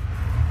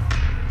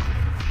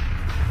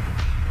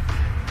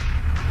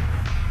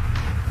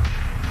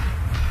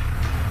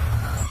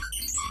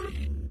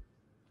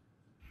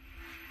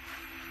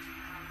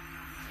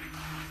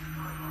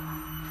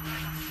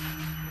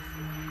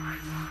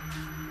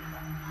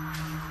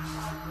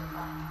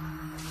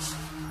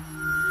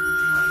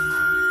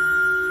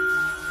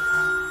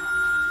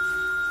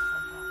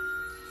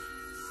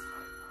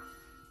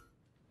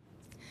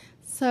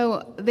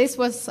 So this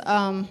was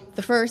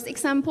the first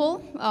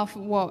example of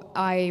what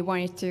I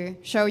wanted to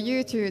show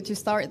you to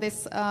start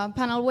this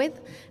panel with.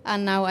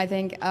 And now I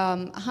think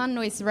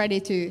Hannu is ready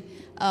to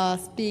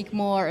speak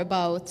more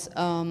about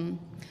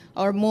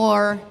our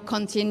more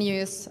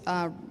continuous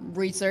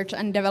research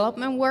and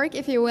development work,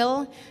 if you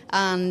will,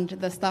 and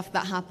the stuff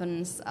that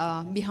happens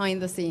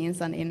behind the scenes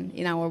and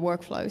in our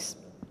workflows.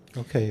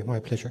 Okay, my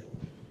pleasure.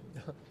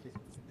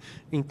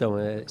 Então,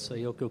 isso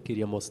aí é o que eu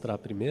queria mostrar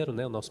primeiro,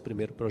 né, o nosso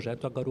primeiro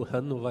projeto. Agora o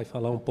Hannu vai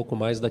falar um pouco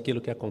mais daquilo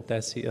que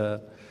acontece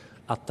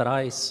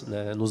atrás,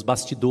 né, nos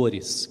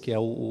bastidores, que é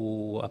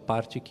a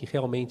parte que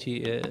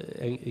realmente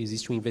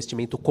existe um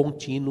investimento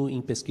contínuo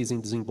em pesquisa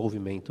e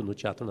desenvolvimento no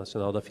Teatro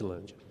Nacional da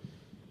Finlândia.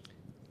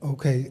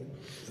 Okay,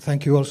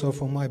 thank you also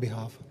for my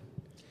behalf.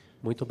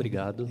 Muito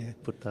obrigado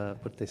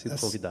por ter sido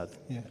convidado.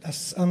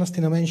 As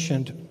Annastina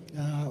mentioned,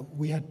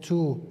 we had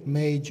two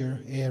major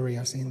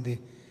areas in the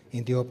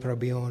Opera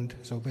Beyond.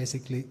 So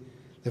basically,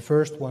 the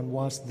first one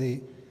was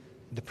the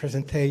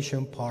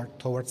presentation part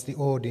towards the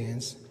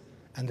audience,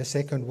 and the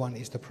second one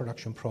is the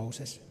production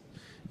process.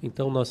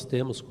 Então nós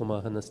temos, como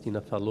a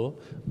Annastina falou,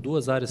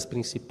 duas áreas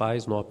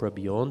principais no Opera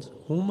Beyond.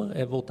 Uma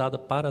é voltada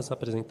para as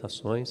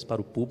apresentações,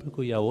 para o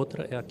público, e a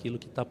outra é aquilo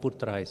que está por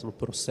trás, no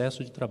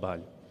processo de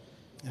trabalho.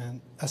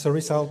 And as a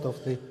result of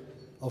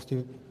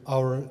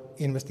our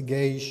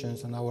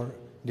investigations and our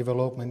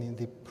development in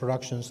the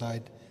production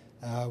side,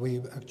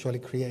 we actually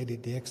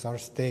created the XR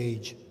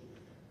stage,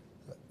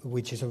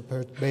 which is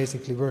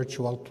basically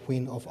virtual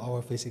twin of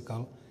our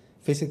physical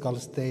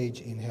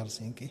stage in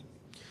Helsinki.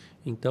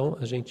 Então,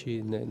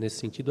 nesse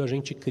sentido, a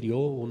gente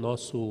criou o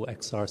nosso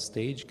XR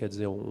stage, quer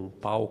dizer, um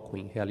palco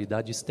em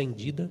realidade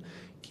estendida,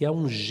 que é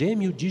um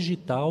gêmeo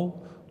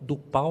digital do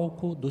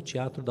palco do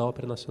Teatro da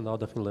Ópera Nacional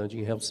da Finlândia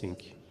em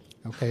Helsinki.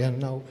 Okay, and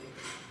now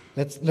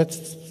let's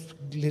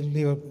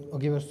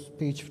give a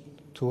speech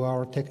to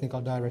our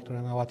technical director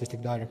and our artistic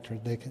director.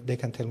 They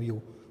can tell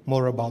you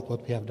more about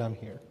what we have done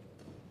here.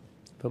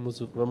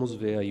 Vamos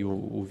ver aí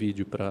o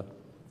vídeo para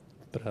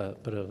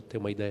ter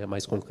uma ideia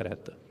mais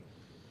concreta.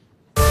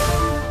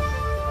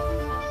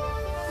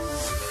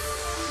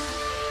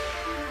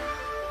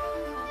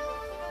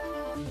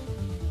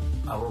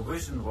 Our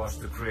vision was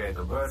to create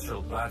a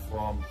virtual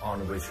platform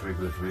on which we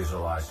could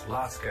visualize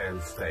large-scale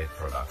stage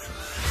productions.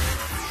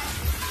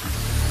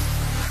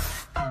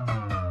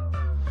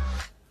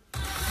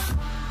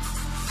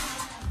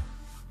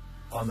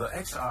 On the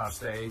XR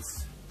stage,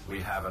 we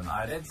have an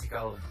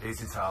identical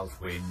digital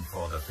twin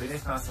for the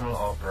Finnish National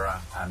Opera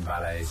and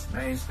Ballet's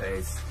main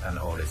stage and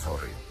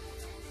auditorium.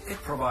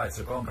 It provides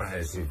a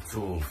comprehensive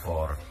tool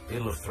for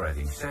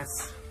illustrating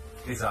sets,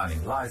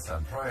 designing lights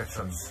and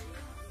projections,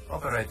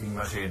 operating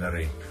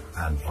machinery,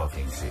 and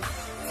plotting scenes.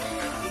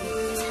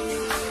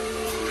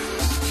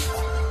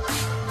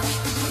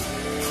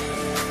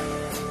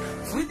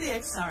 With the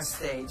XR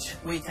stage,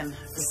 we can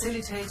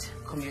facilitate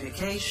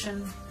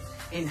communication,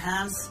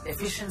 enhance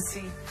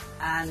efficiency,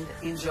 and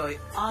enjoy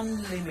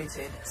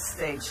unlimited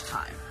stage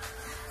time.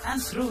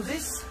 And through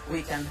this,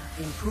 we can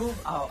improve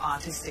our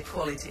artistic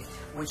quality,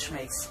 which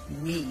makes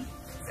me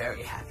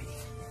very happy.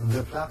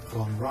 The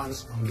platform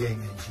runs on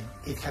Game Engine.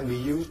 It can be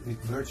used with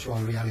virtual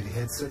reality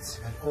headsets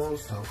and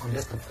also on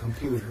desktop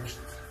computers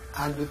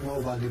and with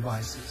mobile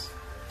devices,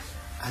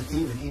 and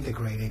even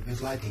integrated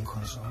with lighting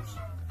consoles.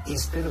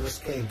 Instead of a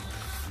scale model,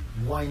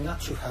 why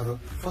not you have a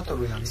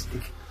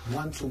photorealistic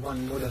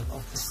one-to-one model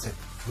of the set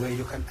where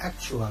you can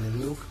actually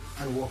look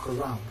and walk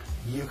around.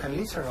 You can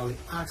literally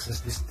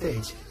access the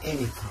stage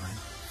anytime,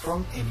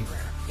 from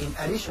anywhere. In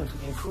addition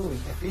to improving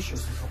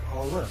efficiency of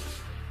our work,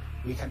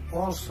 we can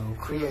also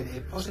create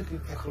a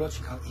positive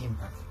ecological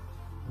impact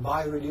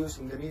by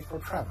reducing the need for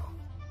travel.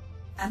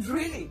 And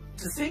really,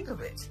 to think of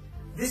it,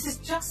 this is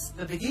just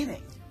the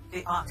beginning.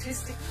 The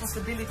artistic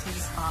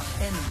possibilities are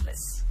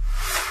endless.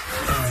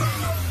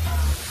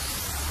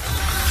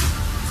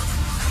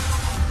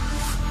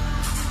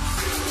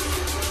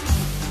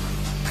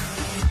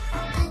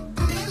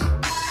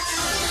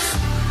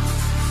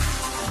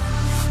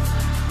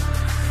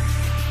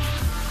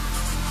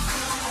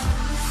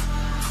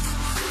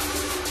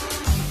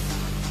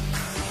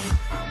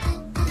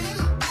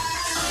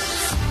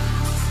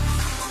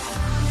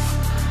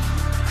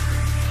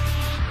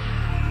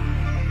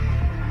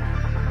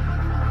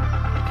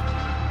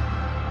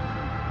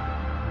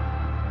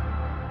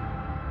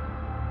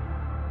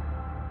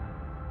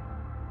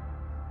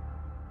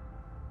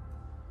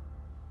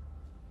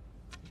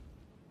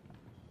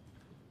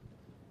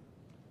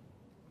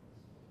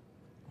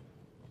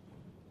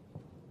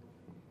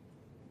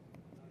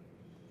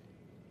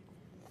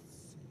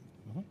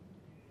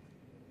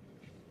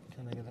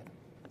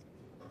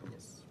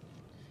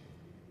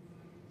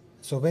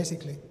 So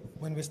basically,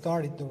 when we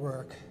started the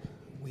work,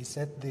 we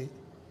set the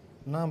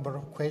number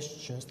of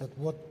questions that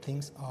what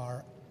things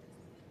are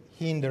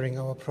hindering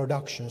our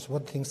productions,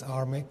 what things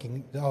are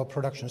making our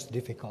productions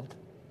difficult.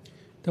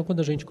 Então, quando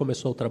a gente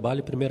começou o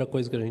trabalho, a primeira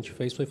coisa que a gente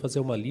fez foi fazer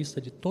uma lista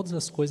de todas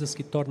as coisas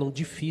que tornam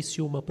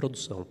difícil uma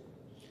produção.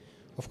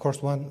 Of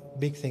course, one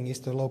big thing is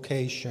the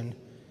location.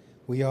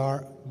 We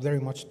are very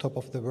much top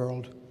of the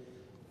world,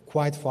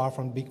 quite far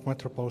from big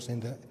metropoles in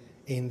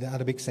the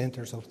other big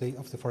centers of the,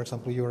 for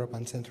example, Europe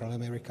and Central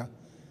America.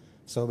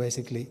 So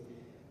basically,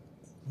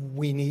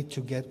 we need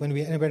to get, when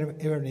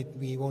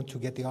we want to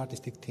get the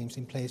artistic teams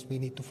in place, we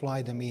need to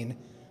fly them in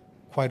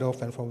quite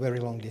often from very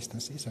long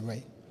distances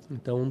away.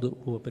 Então,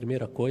 a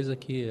primeira coisa é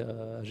que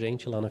a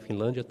gente lá na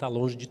Finlândia está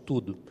longe de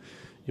tudo,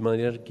 de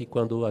maneira que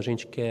quando a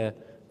gente quer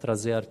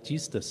trazer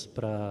artistas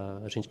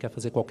a gente quer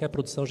fazer qualquer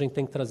produção, a gente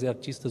tem que trazer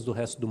artistas do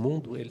resto do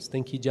mundo, eles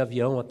têm que ir de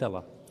avião até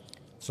lá.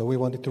 So we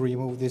wanted to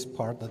remove this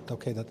part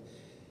that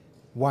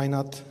why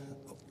not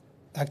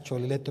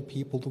actually let the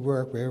people to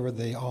work wherever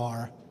they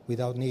are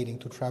without needing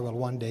to travel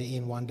one day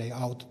in, one day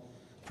out,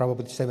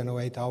 probably 7 or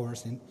 8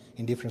 hours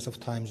in difference of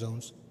time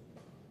zones.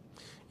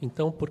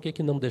 Então, por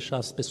que não deixar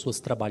as pessoas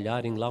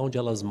trabalharem lá onde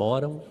elas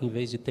moram, em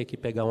vez de ter que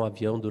pegar um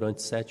avião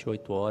durante 7,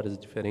 8 horas,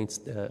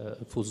 diferentes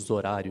fusos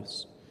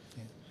horários?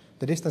 Yeah.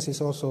 The distances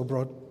also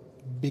brought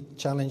big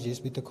challenges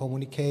with the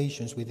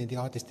communications within the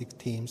artistic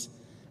teams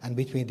and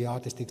between the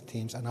artistic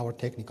teams and our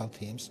technical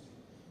teams.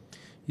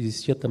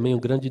 Existia também um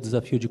grande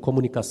desafio de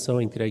comunicação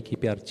entre a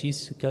equipe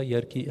artística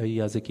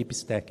e as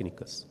equipes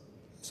técnicas.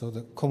 So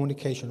the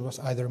communication was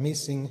either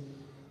missing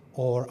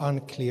or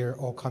unclear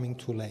or coming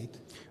too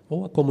late.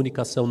 Ou a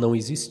comunicação não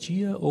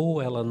existia,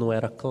 ou ela não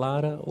era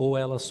clara, ou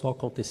ela só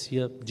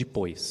acontecia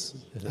depois.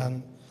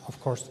 And of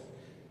course,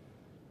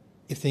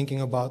 if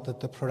thinking about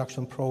the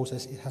production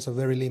process, it has a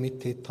very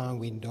limited time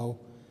window.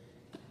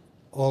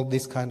 All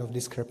these kind of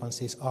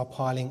discrepancies are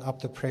piling up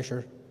the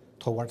pressure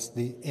towards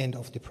the end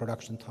of the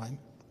production time.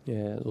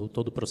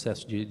 Todo o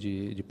processo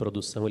de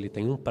produção ele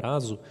tem um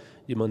prazo,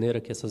 de maneira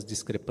que essas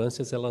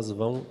discrepâncias elas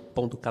vão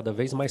pondo cada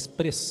vez mais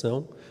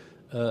pressão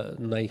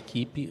na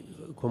equipe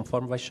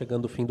conforme vai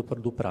chegando o fim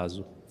do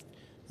prazo.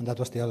 And that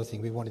was the other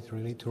thing we wanted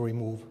really to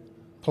remove.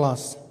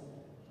 Plus,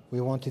 we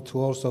wanted to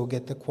also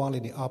get the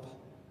quality up,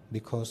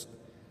 because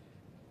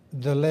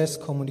the less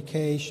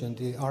communication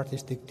the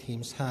artistic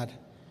teams had,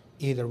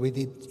 either with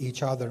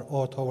each other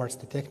or towards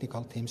the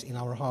technical teams in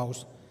our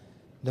house,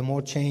 the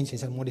more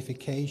changes and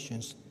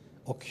modifications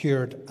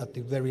occurred at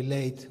the very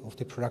late of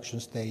the production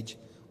stage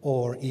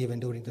or even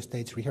during the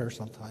stage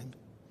rehearsal time.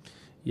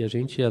 E a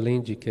gente,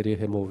 além de querer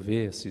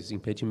remover esses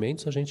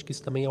impedimentos, a gente quis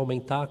também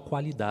aumentar a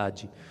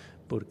qualidade,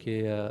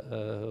 porque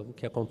o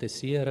que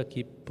acontecia era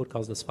que, por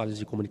causa das falhas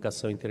de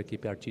comunicação entre a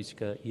equipe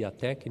artística e a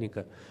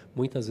técnica,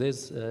 muitas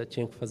vezes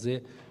tinha que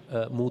fazer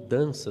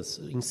mudanças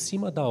em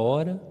cima da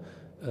hora,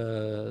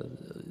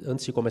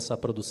 antes de começar a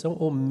produção,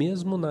 ou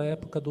mesmo na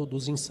época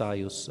dos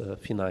ensaios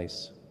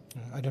finais.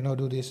 I don't know,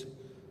 do these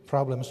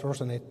problems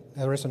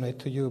resonate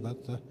to you, but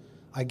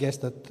I guess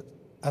that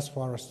as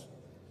far as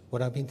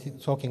what I've been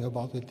talking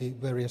about with the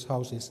various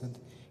houses, and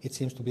it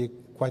seems to be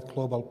quite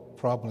global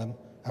problem,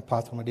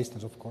 apart from a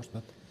distance, of course,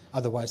 but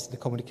otherwise the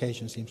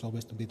communication seems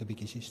always to be the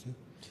biggest issue.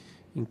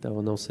 Então,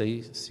 eu não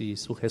sei se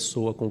isso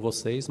ressoa com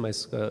vocês,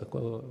 mas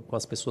com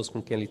as pessoas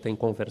com quem ele tem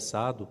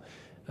conversado,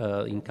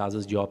 em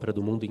casas de ópera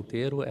do mundo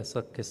inteiro,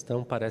 essa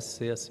questão parece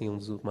ser assim um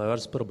dos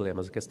maiores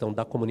problemas, a questão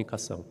da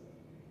comunicação.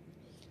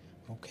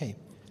 Okay,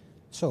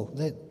 so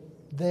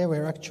they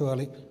were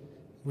actually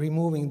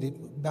removing the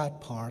bad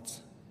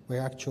parts, were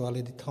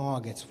actually the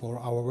targets for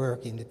our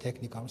work in the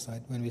technical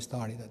side when we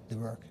started the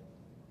work.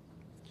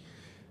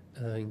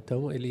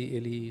 Então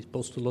ele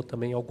postulou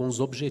também alguns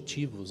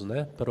objetivos,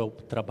 né, para o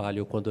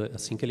trabalho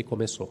assim que ele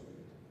começou.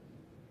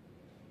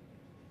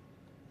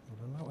 I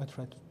don't know. I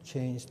tried to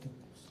change the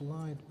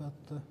slide,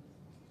 but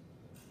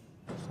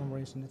for some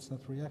reason it's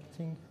not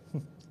reacting.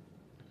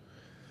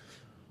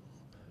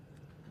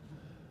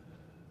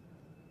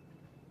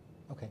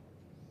 Okay.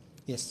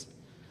 Yes.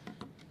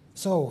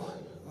 So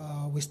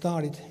we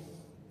started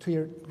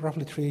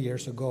roughly 3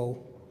 years ago.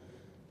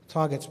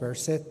 Targets were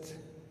set.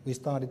 We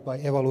started by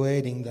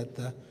evaluating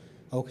that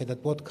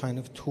what kind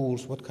of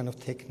tools, what kind of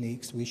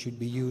techniques we should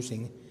be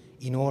using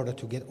in order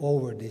to get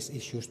over these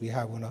issues we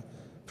have on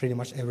pretty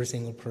much every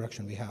single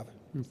production we have.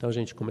 Então a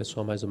gente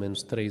começou há mais ou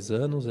menos 3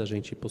 anos, a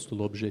gente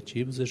postulou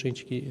objetivos e a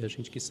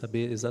gente quis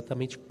saber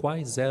exatamente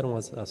quais eram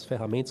as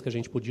ferramentas que a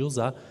gente podia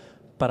usar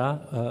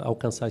para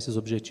alcançar esses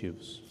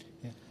objetivos.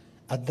 Yeah.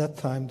 At that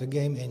time, the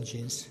game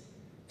engines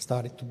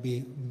started to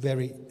be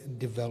very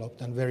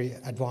developed and very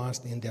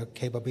advanced in their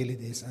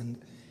capabilities, and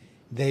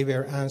they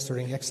were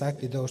answering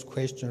exactly those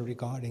questions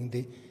regarding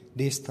the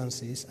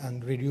distances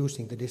and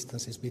reducing the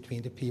distances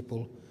between the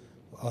people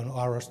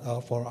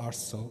for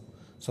us.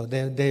 So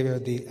they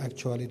were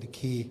actually the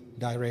key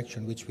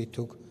direction which we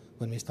took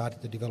when we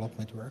started the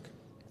development work.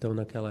 Então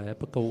naquela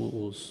época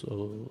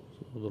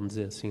vamos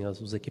dizer assim,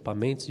 os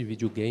equipamentos de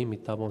videogame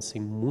estavam assim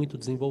muito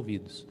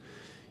desenvolvidos.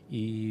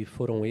 e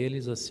foram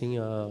eles assim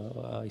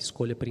a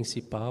escolha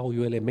principal e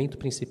o elemento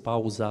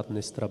principal usado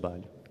nesse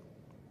trabalho.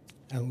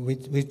 And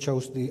we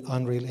chose the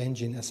Unreal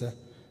Engine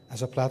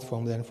as a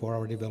platform then for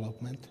our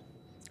development.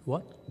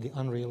 What? The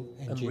Unreal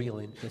Engine.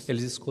 Unreal Engine.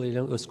 Eles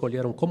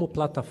escolheram como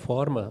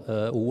plataforma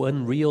o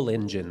Unreal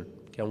Engine,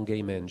 que é um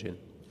game engine.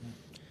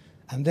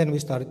 And then we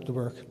started to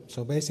work.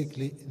 So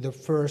basically the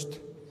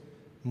first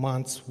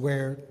months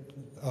were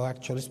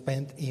actually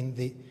spent in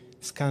the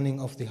scanning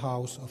of the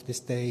house, of the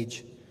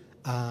stage,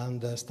 and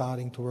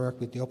starting to work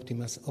with the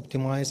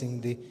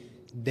optimizing the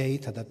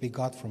data that we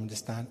got from the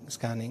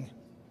scanning.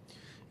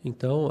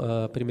 Então,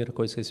 a primeira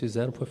coisa que eles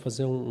fizeram foi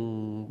fazer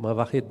uma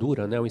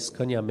varredura, né, um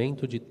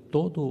escaneamento de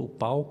todo o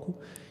palco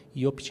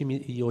e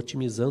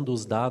otimizando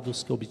os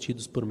dados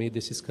obtidos por meio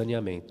desse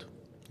escaneamento.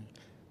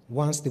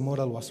 Once the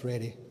model was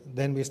ready,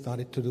 then we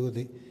started to do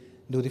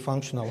the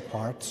functional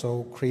part.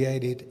 So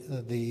created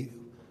the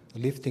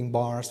lifting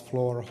bars,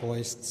 floor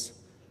hoists,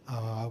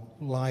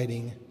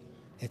 lighting,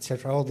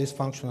 etc. All these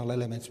functional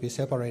elements we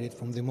separated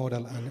from the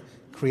model and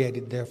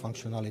created their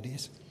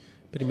functionalities.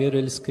 Primeiro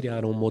eles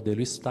criaram um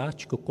modelo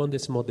estático. Quando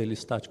esse modelo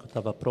estático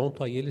estava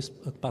pronto, aí eles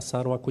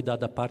passaram a cuidar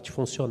da parte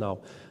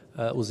funcional.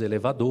 Os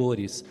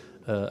elevadores,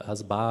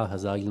 as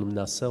barras, a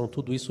iluminação,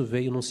 tudo isso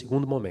veio num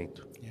segundo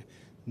momento.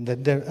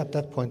 Yeah. At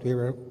that point we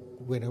were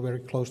very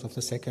close of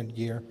the second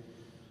year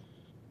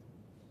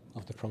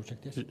of the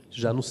project. Yes?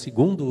 Já no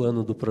segundo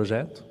ano do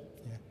projeto.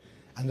 Yeah.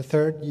 And the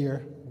third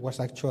year was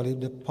actually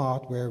the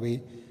part where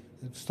we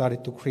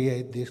started to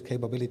create these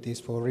capabilities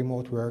for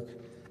remote work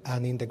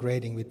and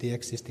integrating with the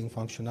existing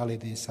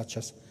functionalities such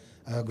as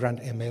Grand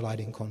MA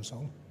lighting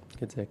console.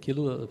 Quer dizer,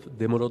 aquilo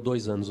demorou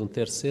 2 anos. No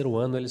terceiro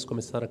ano, eles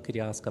começaram a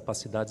criar as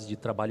capacidades de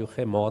trabalho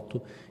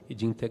remoto e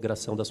de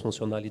integração das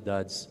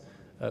funcionalidades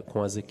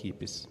com as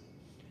equipes.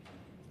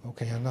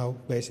 Okay, and now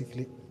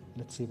basically,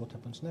 let's see what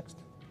happens next.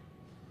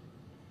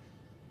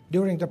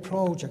 During the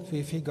project,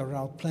 we figured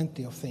out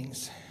plenty of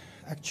things.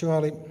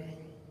 Actually,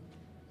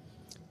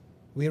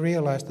 we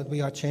realized that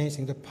we are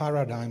changing the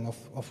paradigm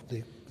of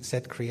the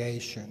set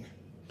creation.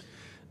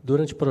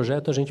 Durante o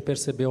projeto a gente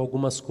percebeu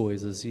algumas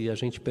coisas e a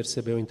gente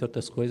percebeu, entre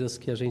outras coisas,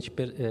 que a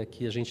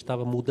gente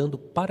estava mudando o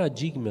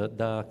paradigma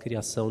da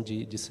criação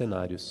de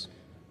cenários.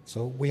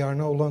 So we are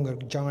no longer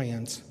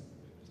giants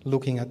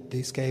looking at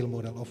the scale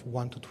model of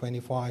 1 to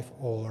 25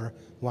 or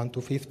 1 to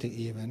 50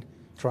 even,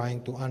 trying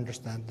to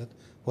understand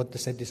what the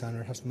set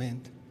designer has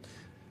meant.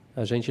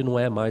 A gente não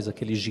é mais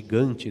aqueles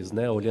gigantes,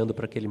 né, olhando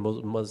para aqueles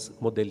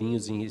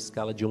modelinhos em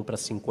escala de 1 para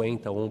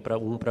 50 ou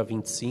 1 para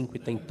 25 e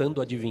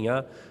tentando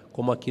adivinhar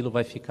como aquilo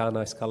vai ficar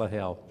na escala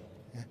real.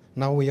 Yeah.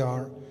 Now we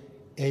are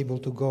able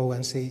to go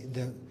and see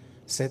the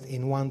set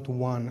in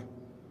 1-to-1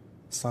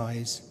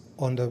 size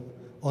on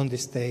the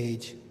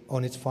stage,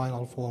 on its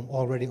final form,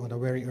 already on a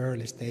very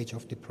early stage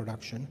of the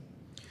production.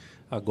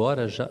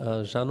 Agora,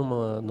 já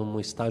num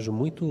estágio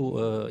muito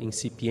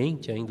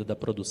incipiente ainda da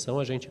produção,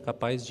 a gente é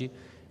capaz de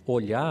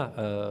olhar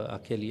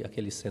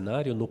aquele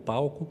cenário no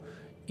palco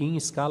em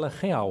escala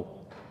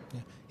real.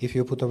 Yeah. If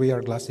you put the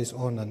VR glasses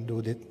on and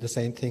do the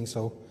same thing,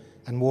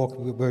 and walk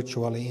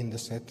virtually in the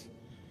set,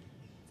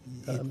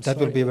 that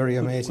will be very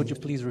amazing. Could you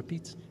please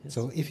repeat? Yes.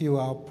 So if you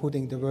are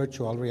putting the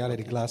virtual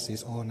reality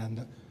glasses on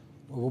and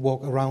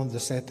walk around the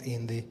set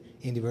in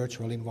the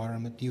virtual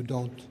environment, you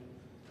don't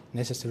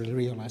necessarily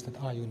realize that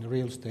are you in the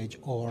real stage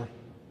or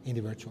in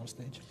the virtual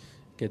stage.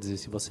 Quer dizer,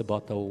 se você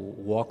bota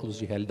o óculos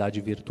de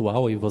realidade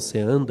virtual e você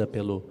anda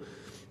pelo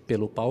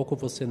palco,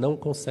 você não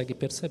consegue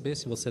perceber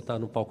se você está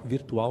no palco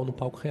virtual ou no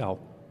palco real.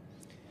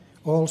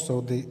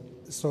 Also, the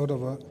sort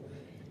of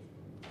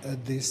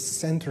the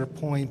center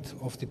point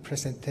of the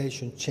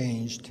presentation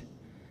changed.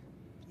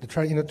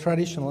 In a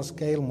traditional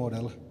scale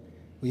model,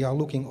 we are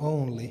looking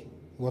only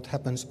what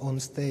happens on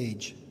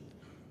stage.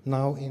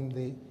 Now,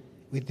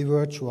 with the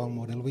virtual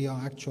model, we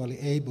are actually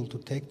able to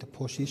take the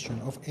position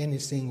of any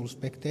single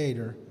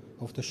spectator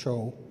of the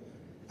show,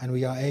 and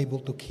we are able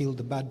to kill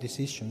the bad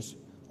decisions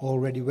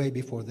already way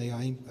before they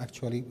are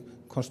actually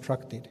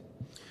constructed.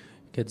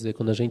 Quer dizer,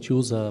 quando a gente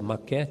usa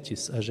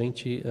maquetes, a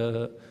gente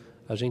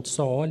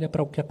só olha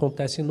para o que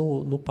acontece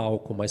no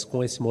palco, mas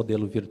com esse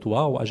modelo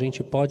virtual, a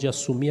gente pode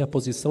assumir a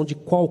posição de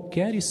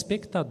qualquer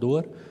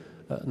espectador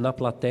na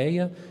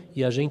plateia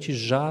e a gente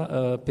já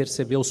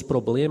percebeu os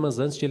problemas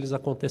antes de eles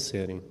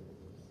acontecerem.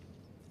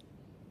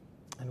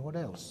 And what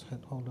else?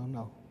 Hold on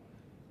now.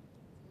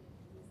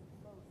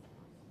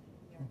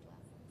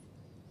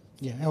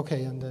 Yeah,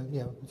 okay, and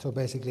so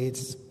basically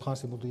it's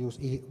possible to use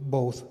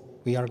both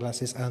VR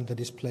glasses and the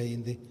display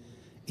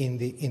in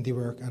the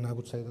work, and I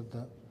would say that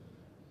the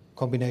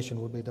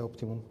combination would be the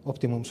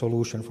optimum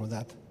solution for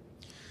that.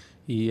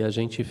 E a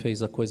gente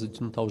fez a coisa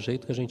de um tal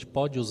jeito que a gente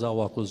pode usar o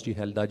óculos de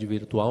realidade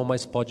virtual,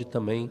 mas pode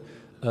também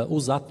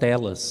usar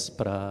telas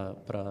para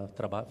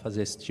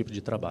fazer esse tipo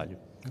de trabalho.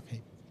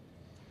 Okay.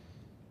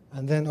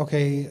 And then,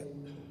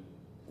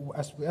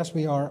 as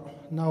we are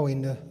now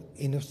in the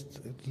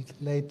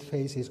late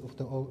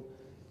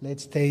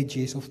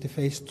stages of the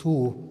phase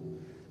 2,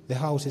 the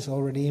house is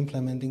already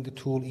implementing the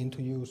tool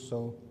into use.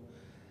 So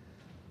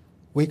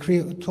We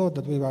thought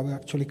that we were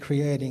actually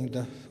creating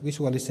the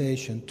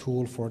visualization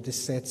tool for the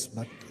sets,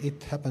 but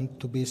it happened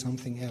to be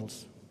something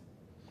else.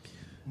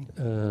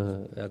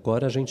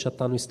 Agora a gente já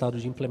está no estado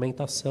de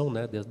implementação,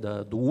 né,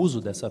 do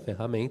uso dessa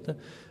ferramenta.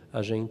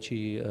 A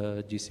gente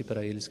disse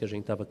para eles que a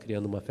gente estava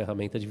criando uma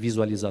ferramenta de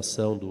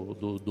visualização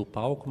do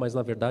palco, mas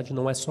na verdade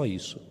não é só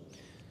isso.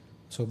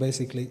 So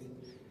basically,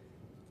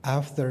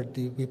 after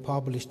we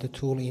published the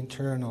tool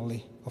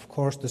internally, of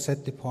course the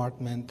set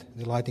department,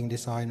 the lighting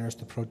designers,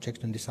 the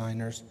projection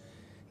designers,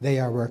 they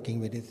are working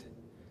with it.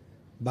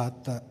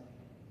 But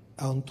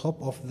on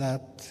top of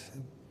that,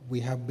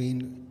 we have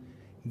been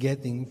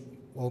getting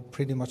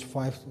pretty much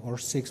 5 or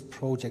 6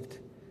 project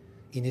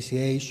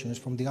initiations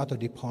from the other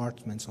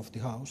departments of the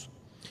house.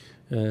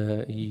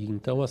 E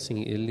então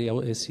assim,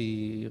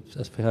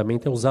 essa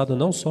ferramenta é usada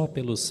não só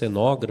pelos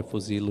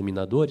cenógrafos e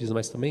iluminadores,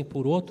 mas também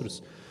por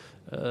outros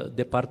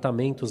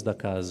departamentos da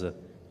casa.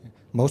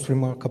 Most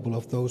remarkable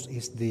of those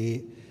is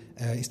the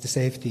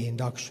safety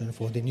induction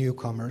for the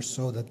newcomers,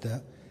 so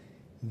that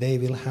they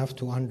will have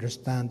to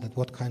understand that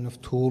what kind of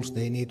tools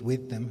they need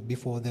with them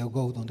before they'll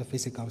go on the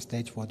physical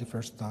stage for the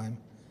first time.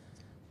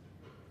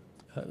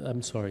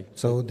 I'm sorry.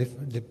 So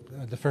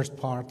the first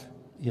part,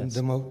 yes.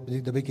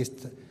 The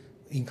biggest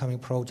incoming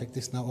project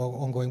is now,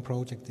 or ongoing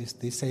project, is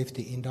the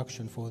safety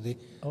induction for the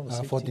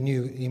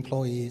new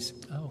employees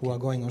who are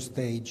going on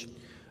stage.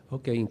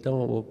 Ok,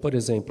 então, por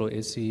exemplo,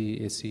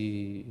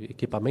 esse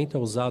equipamento é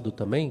usado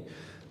também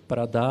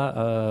para dar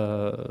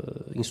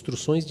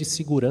instruções de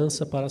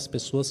segurança para as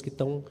pessoas que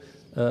estão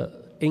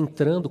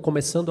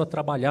começando a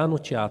trabalhar no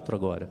teatro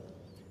agora.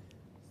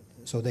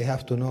 So they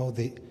have to know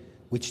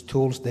which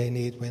tools they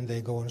need when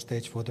they go on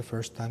stage for the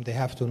first time. They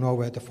have to know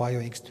where the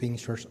fire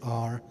extinguishers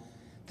are.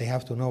 They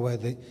have to know where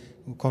the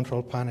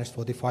control panels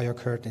for the fire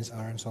curtains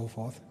are, and so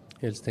forth.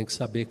 Eles têm que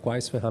saber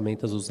quais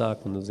ferramentas usar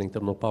quando eles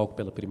entram no palco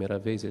pela primeira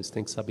vez. Eles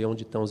têm que saber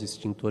onde estão os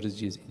extintores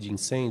de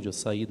incêndio, as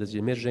saídas de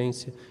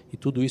emergência. E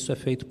tudo isso é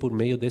feito por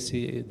meio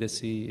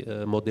desse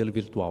modelo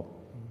virtual.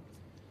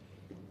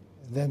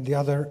 Then the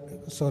other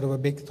sort of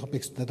big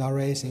topics that are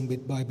raising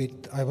bit by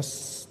bit. I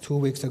was 2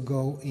 weeks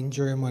ago in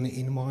Germany,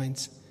 in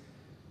Mainz,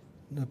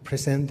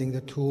 presenting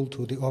the tool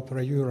to the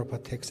Opera Europa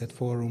Tech-Set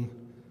Fórum.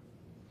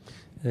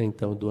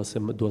 Então,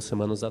 duas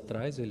semanas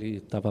atrás, ele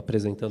estava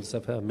apresentando essa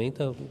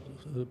ferramenta,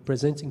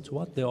 presenting to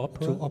what? The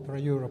Opera? To Opera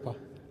Europa,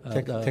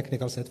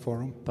 Technical Set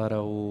Fórum.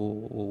 Para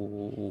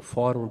o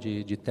Fórum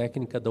de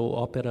Técnica da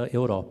Ópera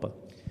Europa.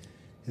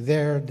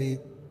 There,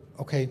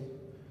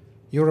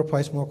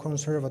 Europa is more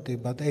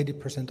conservative, but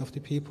 80% of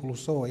the people who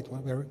saw it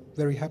were very,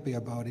 very happy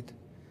about it.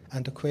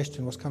 And the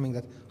question was coming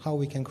that how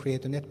we can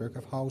create a network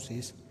of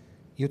houses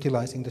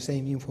utilizing the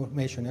same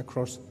information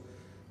across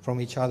from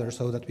each other,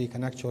 so that we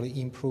can actually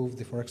improve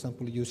for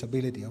example,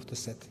 usability of the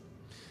set.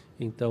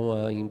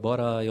 Então,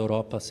 embora a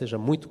Europa seja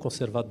muito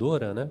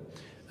conservadora, né,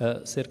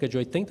 cerca de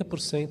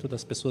 80%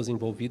 das pessoas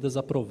envolvidas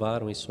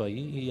aprovaram isso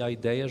aí, e a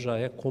ideia já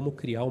é como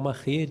criar uma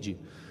rede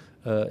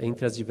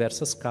entre as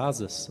diversas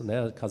casas,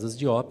 né, casas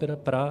de ópera,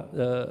 para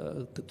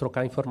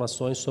trocar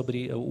informações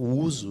sobre o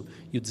uso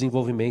e o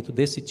desenvolvimento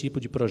desse tipo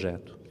de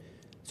projeto.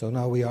 So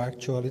now we are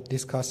actually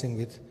discussing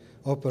with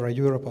Opera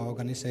Europa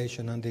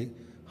organization and the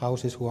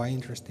houses who are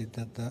interested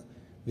that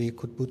we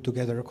could put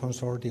together a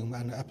consortium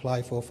and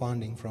apply for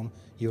funding from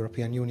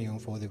European Union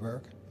for the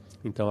work.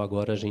 Então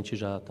agora a gente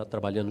já está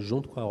trabalhando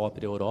junto com a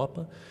Ópera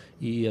Europa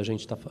e a gente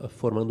está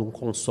formando um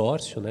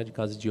consórcio, né, de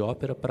casas de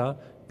ópera para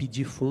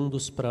pedir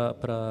fundos para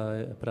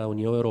a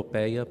União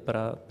Europeia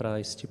para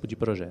esse tipo de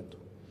projeto.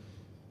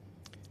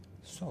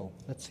 So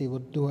let's see,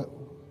 what do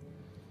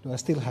I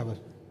still have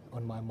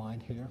on my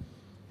mind here?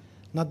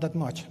 Not that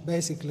much.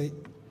 Basically,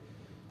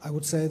 I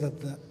would say that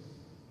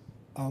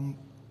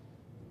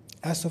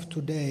as of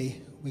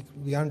today,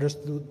 we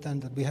understood then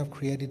that we have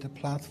created a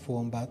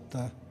platform, but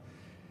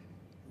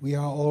we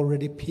are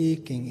already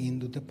peeking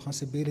into the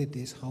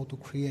possibilities how to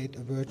create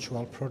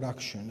virtual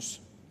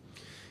productions.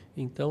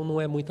 Então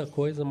não é muita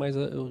coisa, mas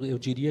eu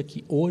diria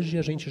que hoje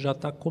a gente já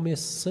está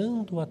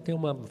começando a ter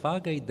uma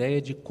vaga ideia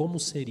de como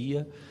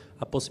seria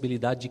a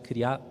possibilidade de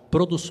criar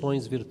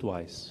produções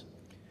virtuais.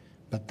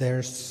 But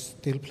there's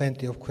still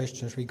plenty of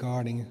questions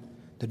regarding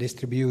the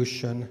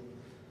distribution,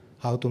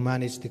 how to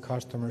manage the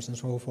customers and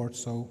so forth.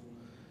 So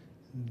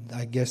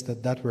I guess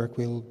that work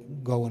will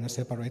go on a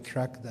separate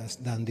track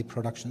than the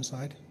production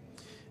side.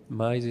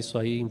 Mas isso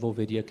aí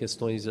envolveria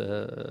questões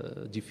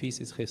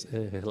difíceis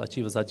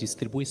relativas à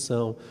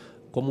distribuição,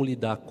 como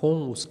lidar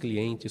com os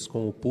clientes,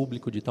 com o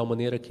público, de tal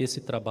maneira que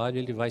esse trabalho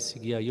ele vai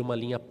seguir aí uma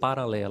linha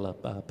paralela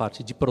à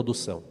parte de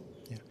produção.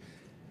 Yeah.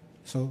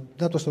 So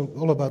that was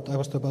all I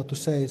was about to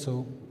say.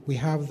 So we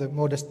have the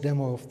modest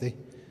demo of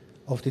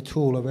the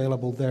tool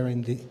available there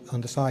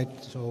on the site.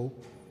 So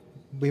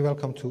we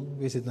welcome to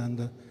visit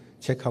and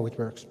check how it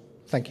works.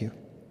 Thank you.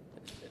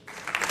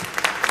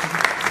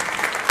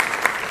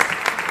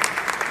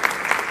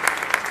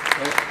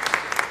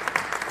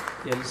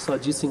 Ele só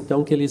disse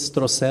então que eles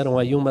trouxeram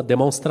aí uma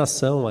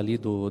demonstração ali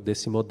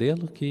desse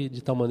modelo, que de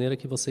tal maneira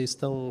que vocês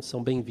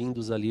são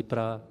bem-vindos ali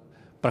para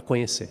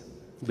conhecer.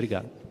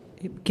 Obrigado.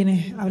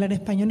 quienes hablan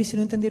español y si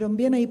no entendieron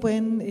bien, ahí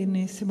pueden, en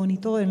ese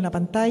monitor, en la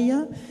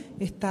pantalla,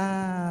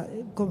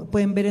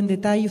 pueden ver en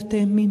detalle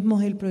ustedes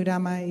mismos el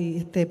programa y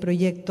este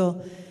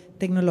proyecto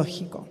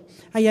tecnológico.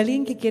 ¿Hay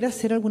alguien que quiera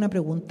hacer alguna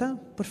pregunta?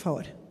 Por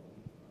favor.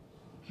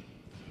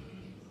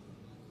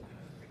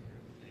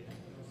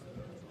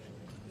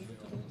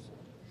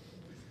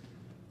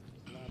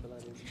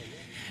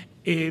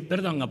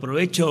 Perdón,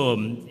 aprovecho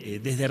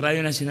desde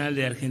Radio Nacional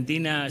de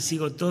Argentina,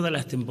 sigo todas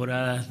las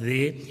temporadas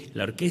de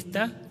la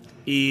orquesta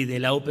y de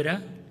la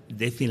ópera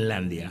de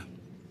Finlandia.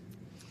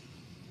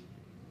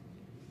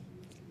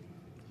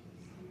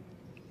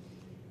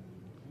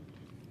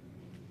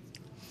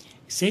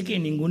 Sé que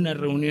en ninguna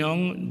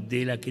reunión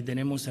de la que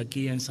tenemos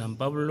aquí en San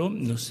Pablo,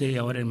 no sé,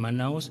 ahora en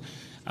Manaus,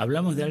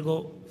 hablamos de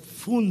algo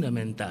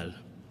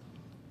fundamental,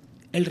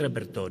 el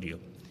repertorio.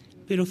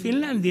 Pero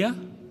Finlandia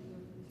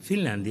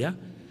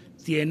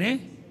tiene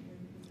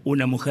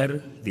una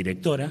mujer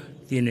directora,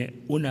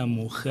 tiene una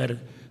mujer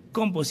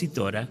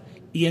compositora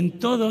y en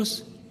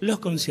todos los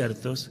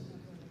conciertos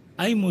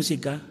hay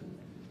música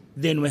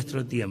de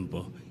nuestro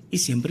tiempo y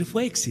siempre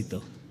fue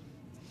éxito.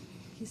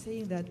 He's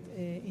saying that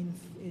in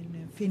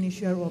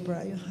Finnish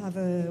opera you have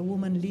a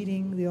woman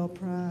leading the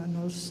opera and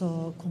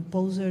also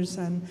composers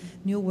and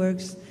new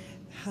works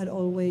had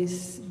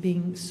always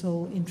been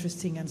so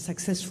interesting and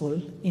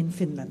successful in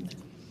Finland.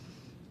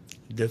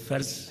 The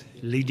first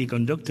lady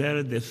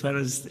conductor, the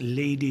first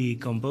lady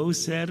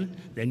composer,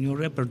 the new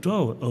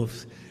repertoire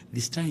of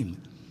this time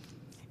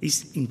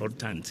is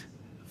important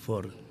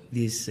for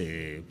this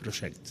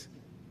project.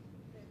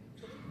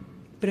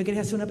 Pero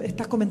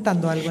estás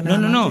comentando algo.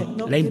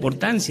 No, la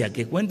importancia,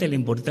 que cuente la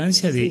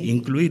importancia de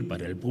incluir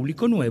para el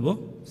público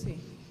nuevo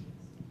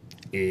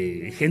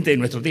gente de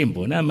nuestro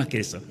tiempo, nada más que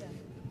eso.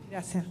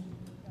 Gracias.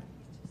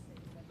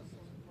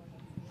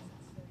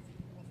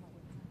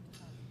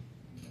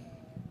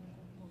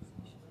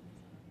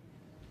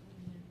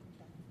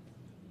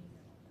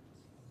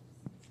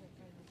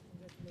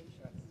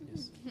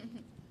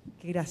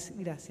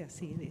 Gracias,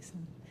 sí.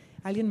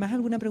 ¿Alguien más?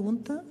 ¿Alguna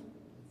pregunta?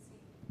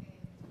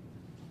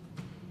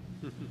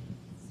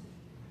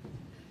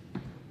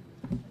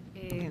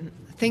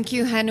 Thank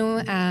you,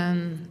 Hanu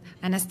and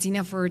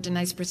Annastina, for the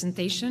nice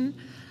presentation.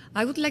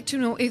 I would like to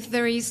know if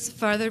there is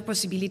further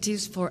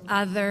possibilities for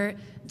other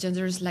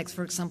genders, like,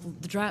 for example,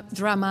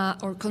 drama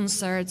or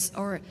concerts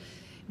or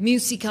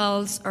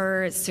musicals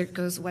or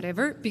circus,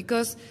 whatever,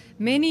 because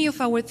many of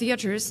our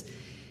theaters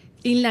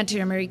in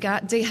Latin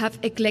America, they have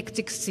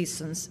eclectic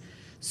seasons.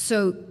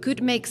 So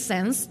could make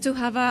sense to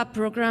have a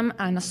program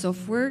and a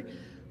software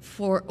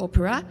for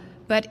opera,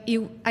 but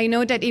I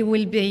know that it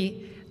will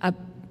be a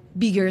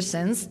bigger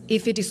sense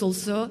if it is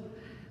also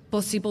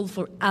possible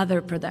for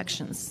other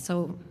productions.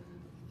 So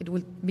it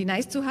would be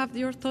nice to have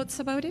your thoughts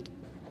about it.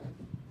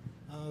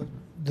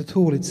 The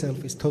tool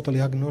itself is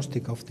totally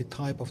agnostic of the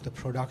type of the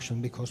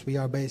production because we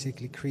are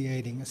basically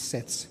creating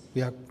sets.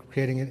 We are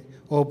creating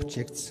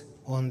objects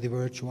on the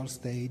virtual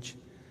stage.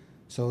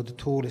 So the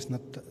tool is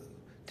not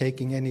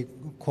taking any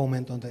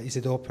comment on is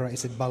it opera,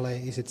 is it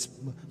ballet, is it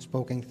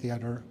spoken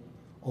theater,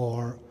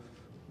 or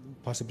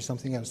possibly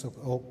something else,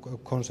 or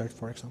concert,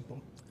 for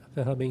example. A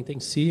ferramenta em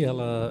si,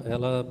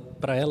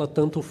 para ela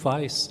tanto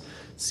faz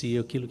se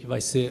aquilo que vai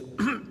ser,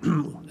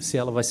 se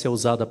ela vai ser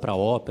usada para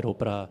ópera ou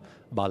para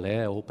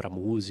balé ou para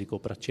música ou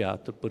para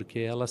teatro, porque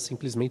ela é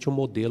simplesmente um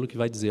modelo que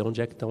vai dizer onde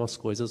é que estão as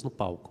coisas no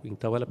palco.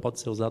 Então ela pode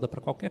ser usada para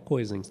qualquer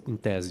coisa em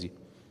tese.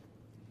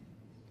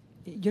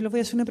 Yo le voy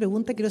a hacer una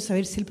pregunta, quiero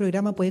saber si el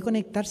programa puede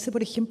conectarse,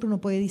 por ejemplo,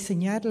 uno puede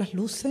diseñar las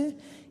luces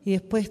y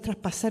después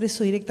traspasar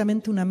eso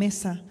directamente a una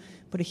mesa,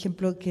 por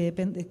ejemplo, que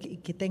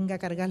tenga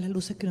cargadas las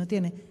luces que uno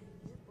tiene.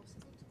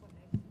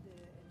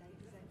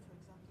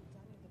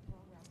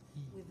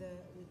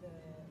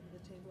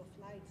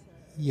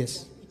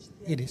 Yes,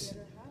 it is.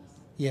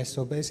 Yes,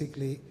 so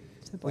basically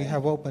we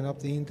have opened up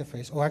the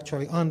interface, or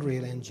actually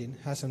Unreal Engine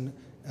has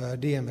a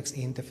DMX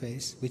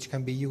interface which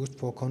can be used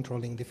for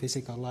controlling the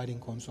physical lighting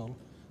console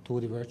to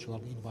the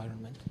virtual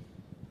environment.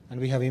 And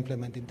we have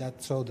implemented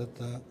that so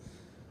that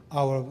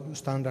our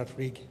standard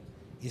rig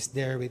is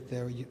there with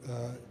their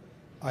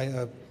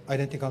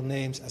identical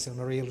names as on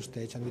a real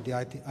stage and with the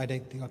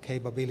identical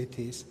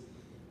capabilities,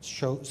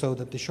 so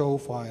that the show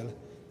file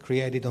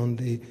created on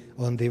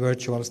the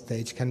virtual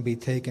stage can be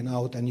taken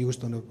out and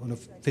used on a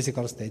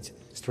physical stage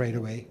straight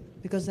away.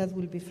 Because that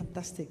will be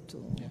fantastic to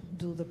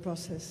do the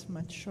process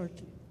much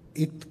shorter.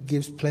 It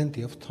gives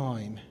plenty of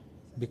time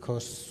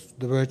because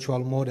the virtual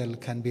model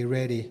can be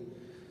ready,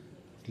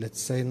 let's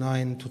say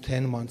 9 to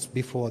 10 months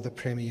before the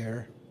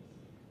premiere,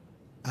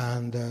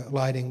 and the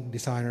lighting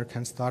designer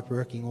can start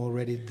working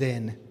already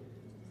then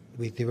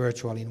with the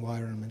virtual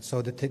environment.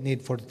 So the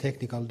need for the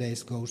technical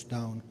days goes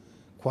down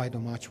quite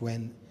much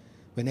when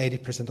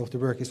 80% of the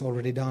work is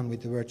already done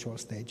with the virtual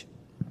stage.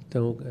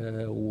 Então,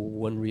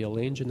 o Unreal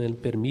Engine ele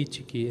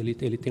permite que ele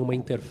tem uma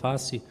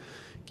interface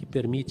que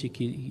permite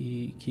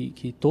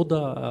que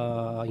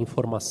toda a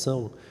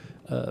informação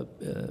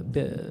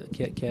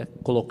que é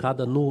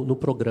colocada no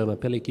programa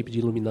pela equipe de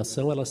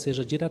iluminação, ela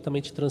seja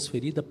diretamente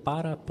transferida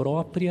para a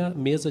própria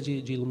mesa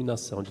de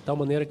iluminação, de tal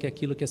maneira que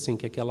aquilo que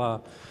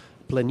aquela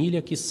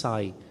planilha que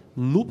sai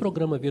no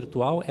programa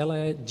virtual, ela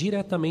é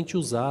diretamente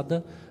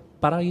usada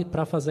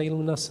para fazer a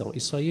iluminação.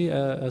 Isso aí,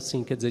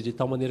 assim, quer dizer, de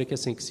tal maneira que,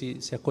 assim,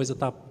 que se a coisa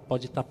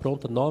pode estar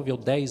pronta 9 ou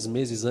 10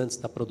 meses antes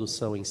da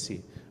produção em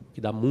si, que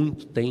dá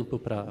muito tempo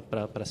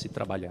para se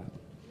trabalhar.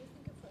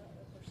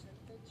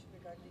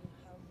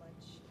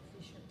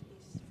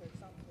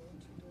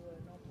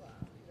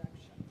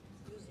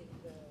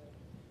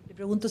 Le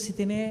pregunto si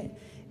tiene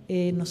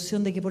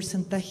noción de qué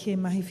porcentaje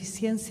más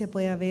eficiencia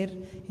puede haber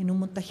en un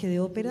montaje de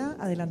ópera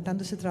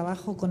adelantando ese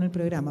trabajo con el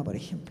programa, por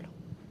ejemplo.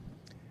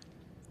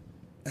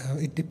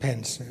 It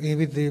depends.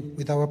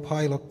 With our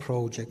pilot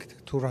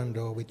project,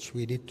 Turandot, which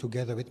we did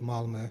together with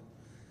Malmö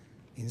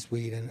in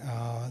Sweden,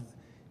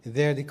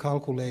 there the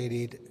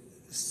calculated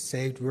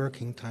saved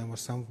working time was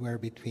somewhere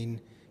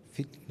between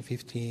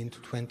 15 to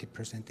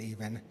 20%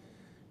 even,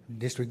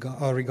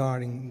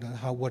 regarding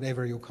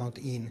whatever you count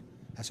in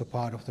as a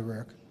part of the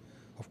work.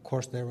 Of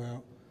course, there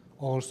were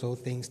also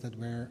things that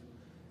were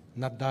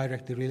not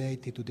directly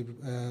related to the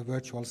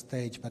virtual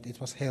stage, but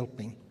it was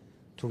helping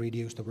to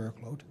reduce the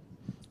workload.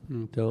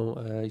 Então,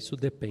 isso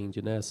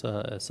depende, né,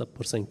 essa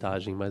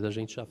porcentagem, mas a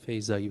gente já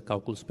fez aí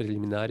cálculos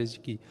preliminares de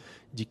que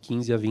de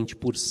 15 a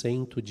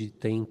 20% de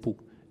tempo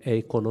é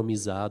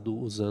economizado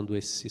usando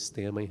esse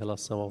sistema em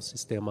relação ao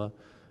sistema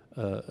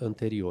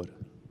anterior.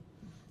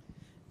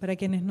 Para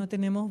quienes no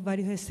tenemos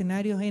varios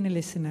escenarios en el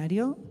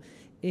escenario,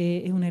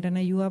 es una gran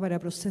ayuda para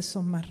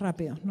procesos más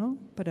rápidos, ¿no?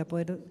 Para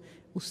poder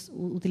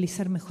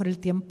utilizar mejor el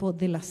tiempo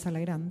de la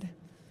sala grande.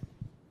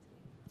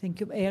 Thank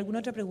you. ¿Alguna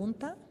otra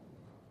pregunta?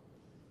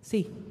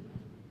 Sí.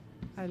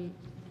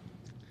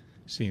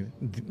 Sí,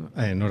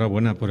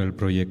 enhorabuena por el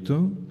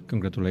proyecto.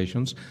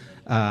 Congratulations.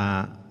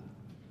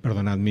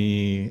 Perdonad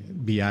mi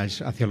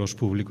viaje hacia los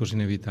públicos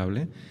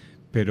inevitable,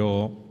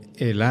 pero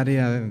el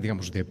área,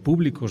 digamos, de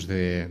públicos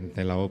de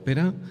la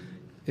ópera,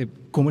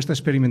 ¿cómo está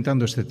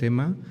experimentando este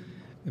tema?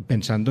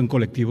 Pensando en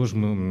colectivos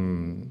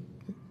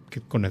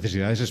con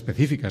necesidades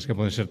específicas, que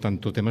pueden ser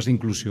tanto temas de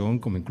inclusión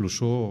como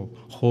incluso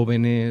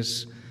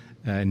jóvenes,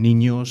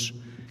 niños,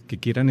 que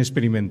quieran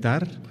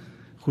experimentar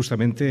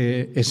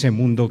justamente ese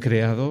mundo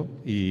creado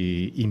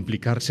e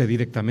implicarse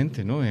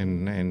directamente, ¿no?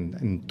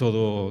 en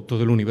todo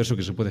el universo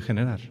que se puede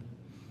generar.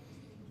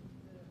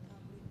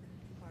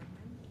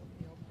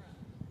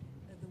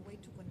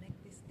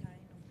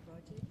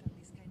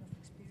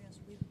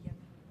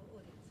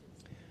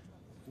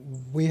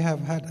 We have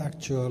had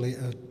actually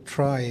a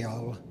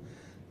trial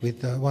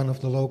with one of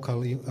the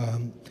local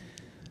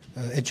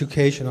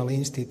educational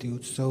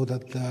institutes, so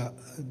that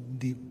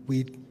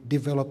we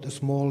developed a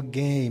small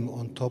game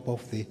on top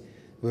of the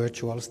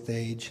virtual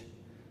stage,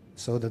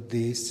 so that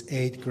these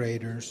 8th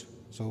graders,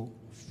 so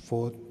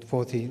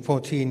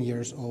 14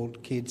 years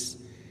old kids,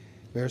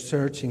 were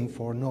searching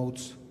for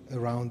notes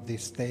around the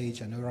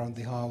stage and around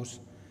the house,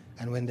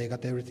 and when they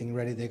got everything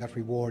ready, they got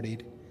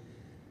rewarded.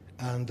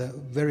 And the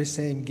very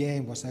same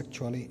game was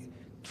actually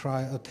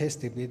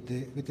tested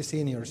with the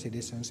senior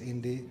citizens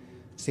in the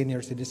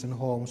senior citizen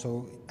home,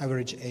 so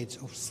average age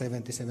of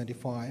 70,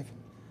 75.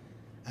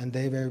 And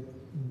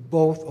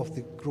both of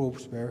the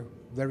groups were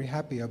very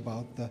happy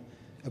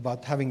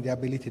about having the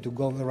ability to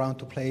go around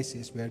to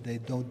places where they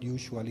don't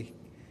usually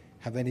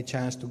have any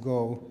chance to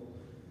go.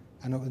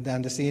 And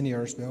then the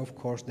seniors were, of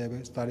course,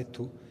 started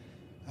to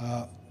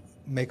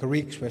make a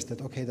request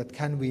that, okay, that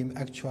can we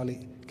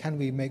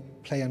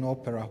play an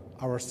opera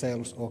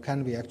ourselves, or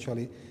can we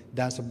actually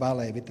dance a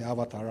ballet with the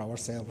avatar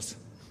ourselves?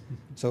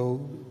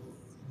 So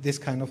this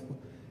kind of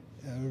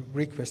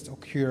request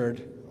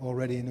occurred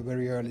already in a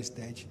very early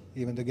stage.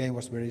 Even the game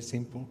was very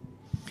simple.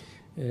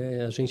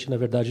 A gente, na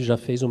verdade, já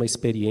fez uma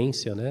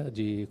experiência, né,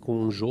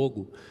 com um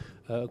jogo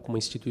com uma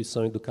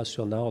instituição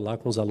educacional lá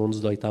com os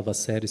alunos da 8ª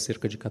série,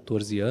 cerca de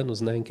 14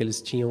 anos, né, em que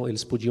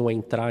eles podiam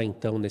entrar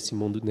então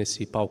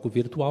nesse palco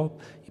virtual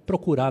e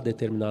procurar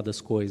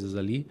determinadas coisas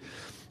ali.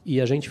 E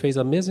a gente fez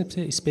a mesma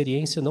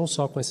experiência não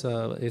só com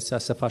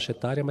essa faixa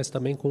etária, mas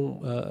também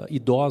com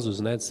idosos,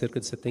 né, de cerca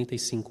de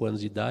 75 anos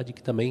de idade,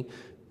 que também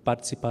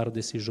participaram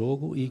desse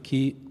jogo e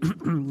que,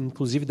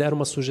 inclusive, deram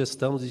uma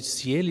sugestão de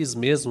se eles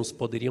mesmos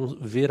poderiam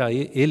ver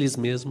eles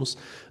mesmos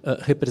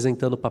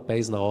representando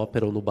papéis na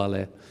ópera ou no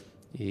balé.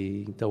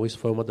 E então isso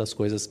foi uma das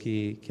coisas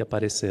que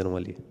apareceram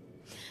ali.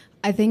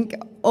 I think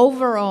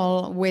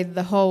overall, with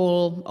the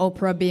whole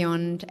Opera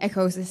Beyond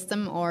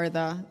ecosystem or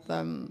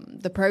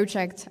the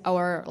project,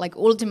 our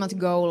ultimate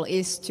goal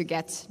is to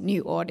get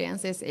new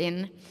audiences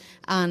in,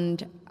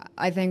 and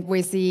I think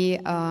we see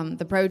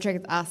the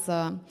project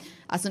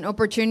as an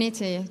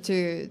opportunity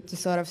to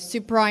sort of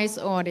surprise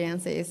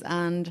audiences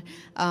and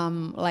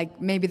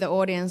maybe the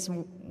audience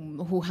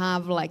who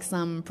have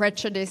some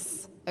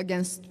prejudice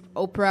against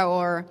opera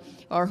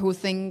or who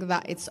think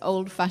that it's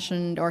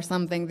old-fashioned or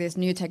something. These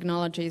new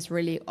technologies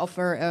really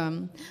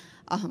offer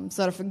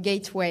sort of a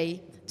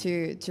gateway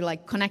to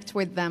like connect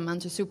with them and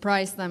to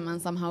surprise them and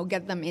somehow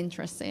get them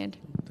interested.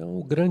 Então,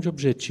 o grande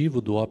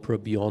objetivo do Opera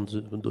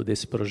Beyond,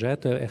 desse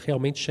projeto, é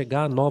realmente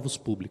chegar a novos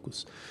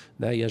públicos,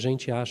 né? E a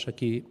gente acha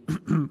que,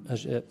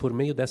 por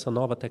meio dessa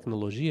nova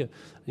tecnologia,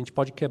 a gente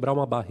pode quebrar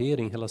uma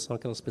barreira em relação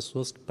àquelas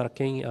pessoas para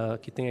quem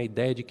que tem a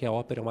ideia de que a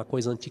ópera é uma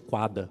coisa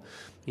antiquada.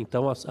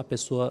 Então, a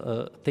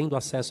pessoa, tendo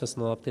acesso a essa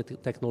nova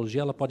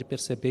tecnologia, ela pode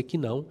perceber que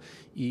não,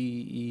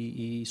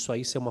 e isso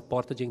aí ser uma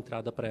porta de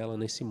entrada para ela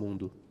nesse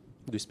mundo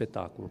do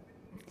espetáculo.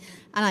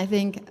 And I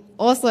think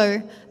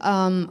also,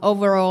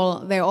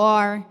 overall, there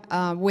are,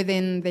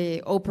 within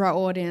the opera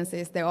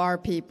audiences, there are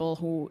people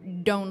who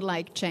don't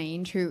like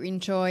change, who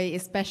enjoy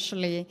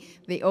especially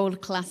the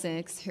old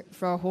classics,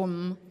 for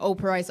whom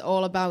opera is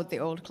all about the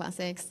old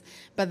classics.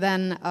 But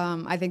then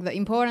I think the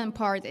important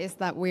part is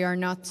that we are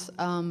not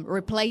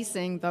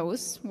replacing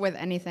those with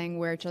anything.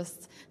 We're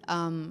just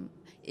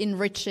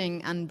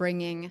enriching and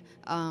bringing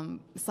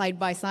side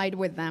by side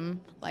with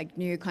them, like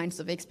new kinds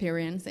of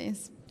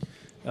experiences.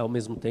 Ao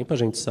mesmo tempo, a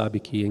gente sabe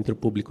que entre o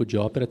público de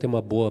ópera tem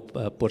uma boa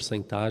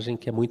porcentagem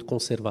que é muito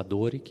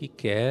conservador e que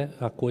quer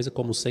a coisa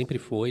como sempre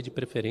foi, de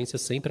preferência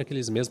sempre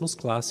aqueles mesmos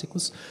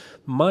clássicos,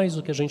 mas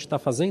o que a gente está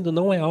fazendo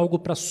não é algo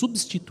para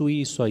substituir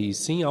isso aí,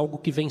 sim algo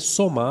que vem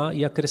somar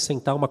e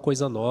acrescentar uma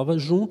coisa nova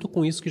junto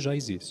com isso que já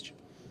existe.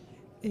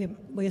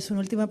 Voy a hacer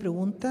una última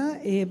pregunta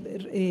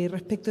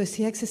respecto de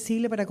si es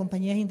accesible para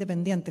compañías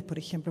independientes, por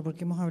ejemplo,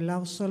 porque hemos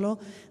hablado solo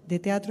de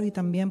teatros y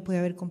también puede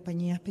haber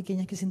compañías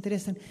pequeñas que se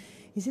interesen.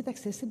 Is it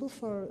accessible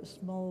for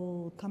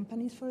small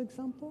companies, for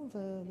example,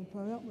 the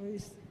program? Or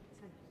is...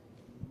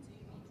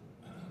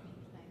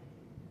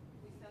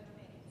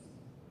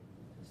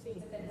 Sí,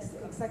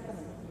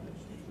 exactamente.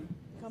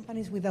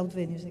 Companies without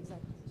venues,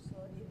 exactly. So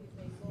if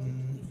they go to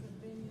different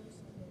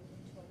venues and they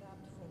need to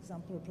adapt, for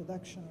example, a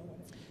production or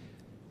whatever.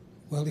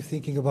 Well, if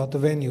thinking about the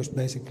venues,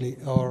 basically,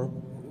 or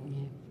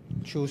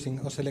choosing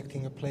or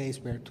selecting a place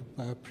where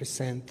to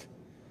present,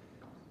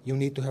 you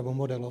need to have a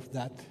model of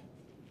that.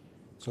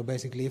 So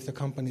basically, if the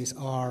companies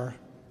are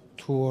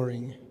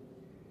touring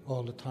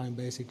all the time,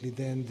 basically,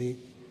 then the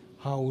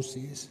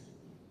houses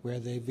where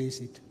they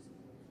visit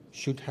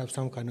should have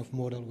some kind of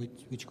model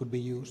which could be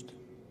used.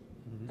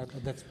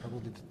 That's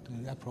probably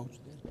the approach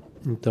there.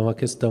 Então a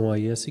questão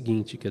aí é a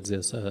seguinte, quer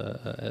dizer,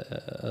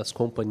 as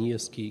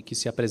companhias que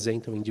se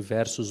apresentam em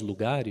diversos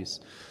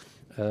lugares,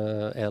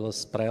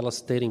 para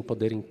elas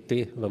poderem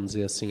ter, vamos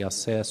dizer assim,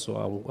 acesso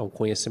a um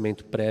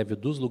conhecimento prévio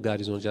dos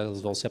lugares onde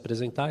elas vão se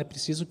apresentar, é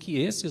preciso que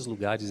esses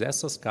lugares,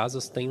 essas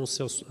casas, tenham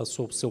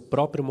o seu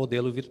próprio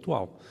modelo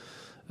virtual,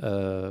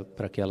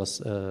 para que elas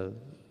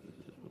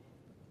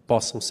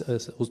possam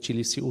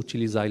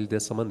utilizar ele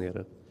dessa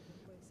maneira.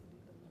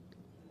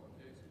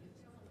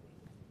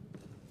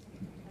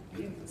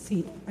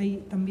 Sí,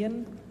 ahí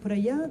también, por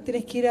allá,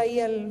 tienes que ir ahí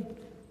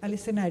al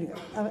escenário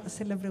a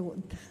hacer a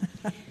pergunta.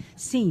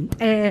 Sim,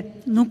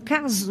 no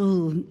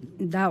caso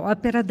da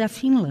Ópera da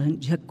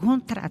Finlândia,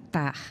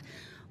 contratar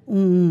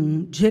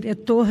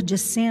diretor de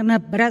cena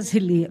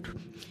brasileiro,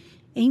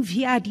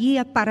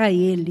 enviaria para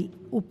ele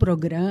o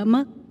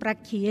programa para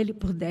que ele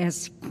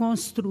pudesse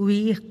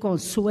construir com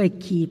sua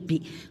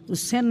equipe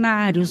os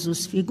cenários,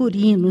 os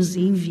figurinos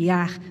e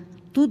enviar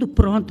tudo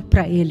pronto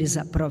para eles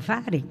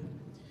aprovarem?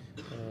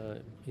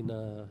 In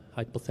a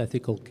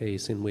hypothetical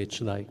case in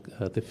which, like,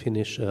 the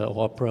Finnish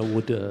opera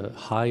would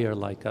hire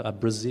like a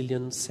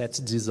Brazilian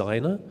set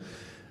designer,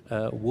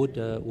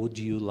 would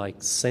you like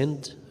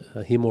send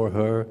him or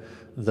her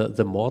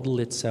the model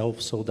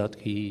itself so that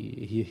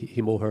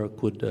him or her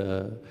could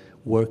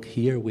work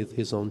here with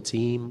his own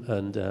team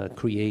and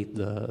create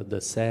the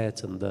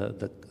set and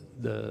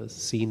the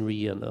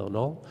scenery and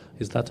all?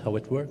 Is that how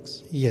it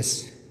works?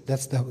 Yes,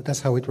 that's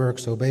how it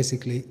works. So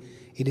basically,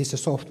 it is a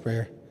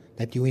software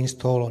that you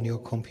install on your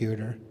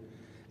computer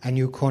and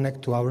you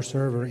connect to our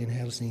server in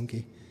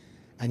Helsinki,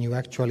 and you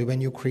actually,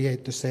 when you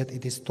create the set,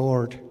 it is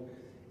stored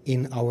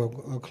in our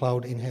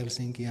cloud in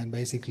Helsinki, and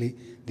basically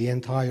the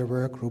entire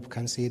work group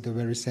can see the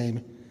very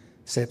same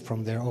set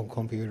from their own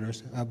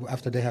computers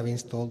after they have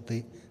installed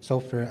the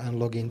software and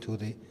log into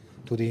the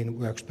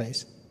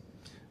workspace.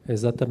 É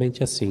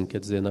exatamente assim, quer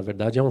dizer, na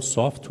verdade é um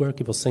software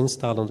que você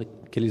instala,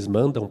 que eles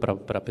mandam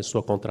para a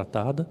pessoa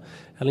contratada,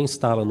 ela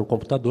instala no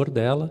computador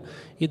dela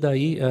e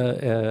daí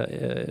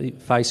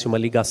faz-se uma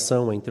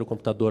ligação entre o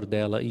computador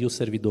dela e os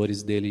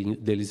servidores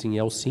deles em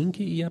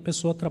Helsinki e a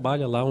pessoa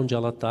trabalha lá onde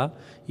ela está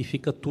e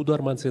fica tudo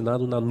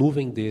armazenado na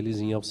nuvem deles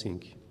em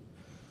Helsinki.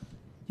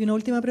 ¿Y una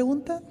última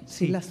pregunta?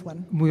 Sí, last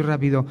one. Muy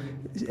rápido.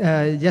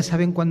 ¿Ya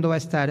saben cuándo va a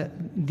estar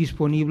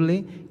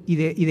disponible y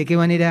de qué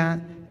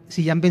manera,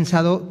 si ya han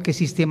pensado qué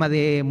sistema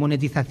de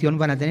monetización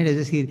van a tener? Es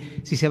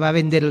decir, si se va a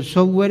vender el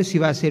software, si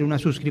va a ser una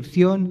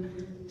suscripción,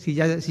 si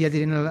ya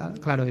tienen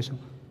claro eso.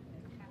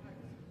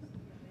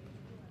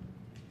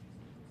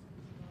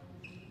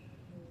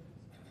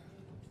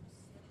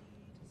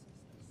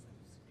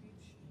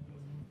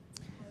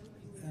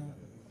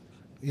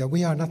 Yeah,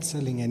 we are not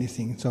selling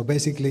anything. So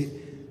basically,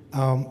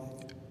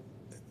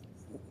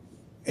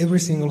 every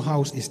single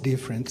house is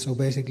different. So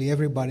basically,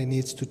 everybody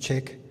needs to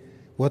check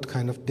what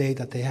kind of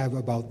data they have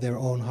about their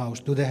own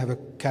house. Do they have a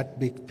cat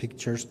big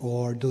pictures,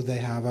 or do they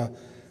have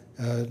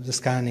the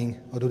scanning,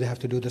 or do they have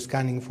to do the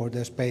scanning for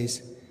their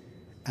space,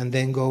 and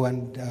then go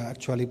and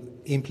actually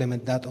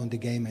implement that on the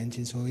game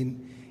engine? So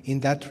in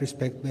that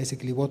respect,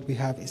 basically what we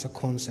have is a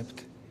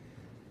concept,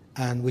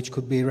 and which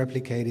could be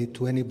replicated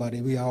to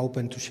anybody. We are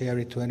open to share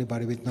it to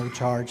anybody with no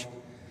charge.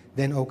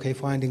 Then, okay,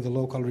 finding the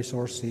local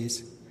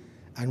resources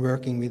and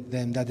working with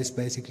them, that is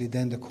basically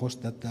then the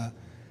cost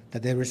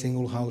that every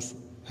single house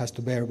has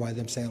to bear by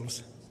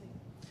themselves.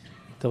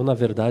 Então, na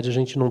verdade, a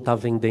gente não está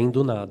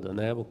vendendo nada,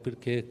 né?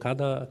 Porque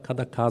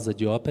cada casa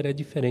de ópera é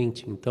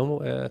diferente. Então,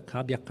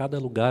 cabe a cada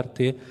lugar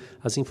ter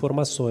as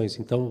informações.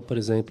 Então, por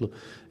exemplo,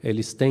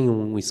 eles têm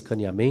um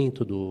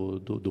escaneamento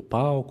do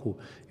palco,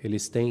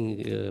 eles têm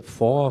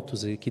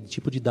fotos, e que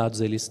tipo de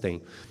dados eles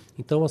têm.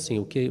 Então, assim,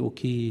 o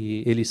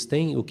que eles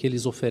têm, o que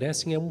eles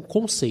oferecem é um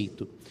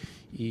conceito.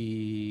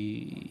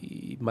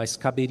 Mas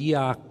caberia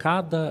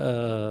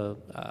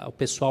ao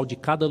pessoal de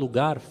cada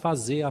lugar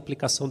fazer a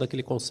aplicação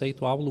daquele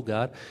conceito ao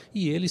lugar,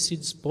 e eles se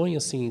dispõem,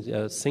 assim,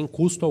 sem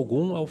custo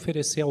algum, a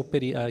oferecer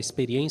a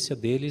experiência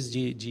deles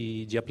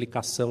de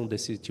aplicação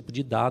desse tipo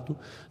de dado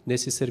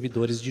nesses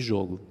servidores de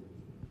jogo.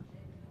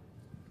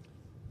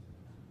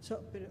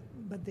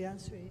 But the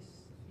answer is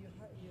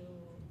you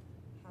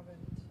haven't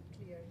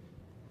cleared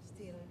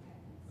still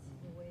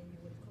the way you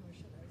will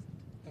commercialize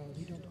it.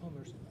 We don't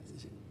commercialize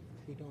it.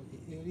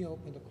 We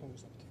open the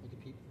concept for the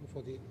people,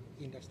 for the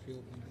industry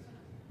open.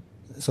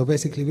 So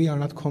basically, we are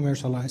not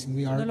commercializing.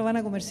 We are. No lo van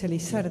a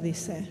comercializar,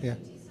 dice. Yeah.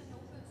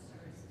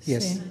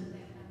 Yes. Sí.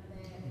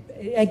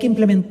 Hay que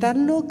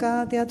implementarlo.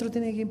 Cada teatro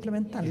tiene que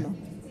implementarlo.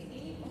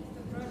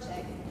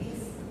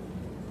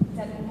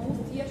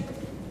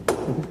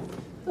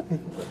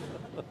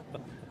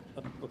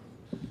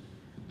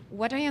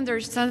 What I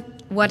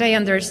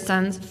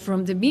understand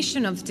from the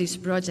mission of this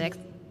project,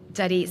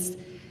 that is,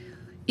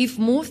 if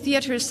more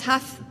theaters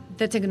have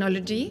the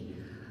technology,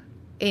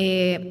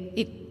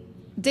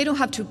 they don't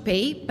have to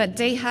pay, but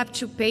they have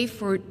to pay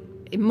for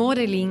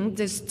modeling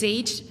the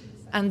stage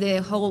and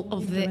the whole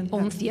of their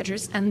own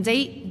theaters, and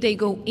they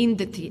go in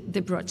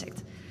the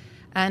project.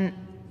 And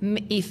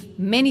if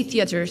many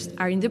theaters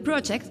are in the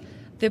project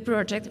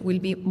will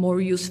be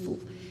more useful,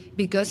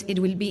 because it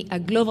will be a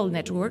global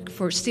network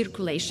for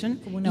circulation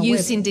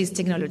using this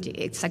technology.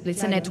 Exactly,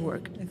 it's a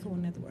network. Es como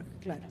un network,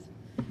 claro.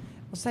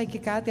 O sea, que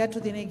cada teatro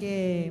tiene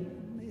que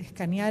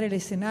escanear el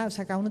escenario, o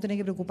sea, cada uno tiene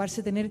que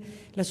preocuparse de tener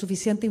la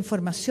suficiente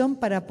información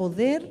para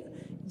poder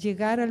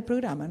llegar al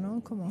programa,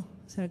 ¿no? Como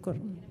se recorre.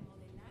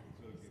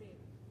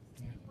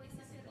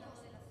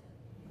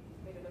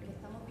 Pero lo que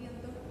estamos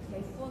viendo es que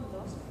hay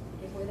fondos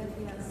que pueden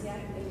financiar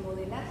el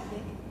modelaje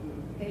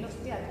de los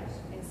teatros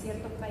en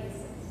ciertos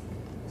países.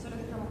 Eso es lo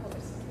que estamos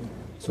conversando.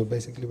 So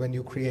basically, when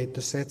you create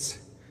the sets,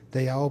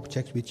 they are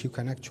objects which you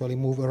can actually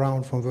move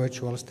around from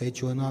virtual stage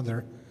to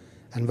another,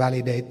 and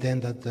validate then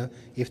that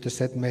if the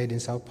set made in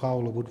Sao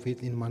Paulo would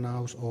fit in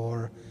Manaus,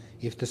 or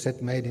if the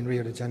set made in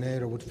Rio de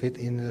Janeiro would fit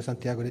in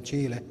Santiago de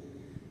Chile,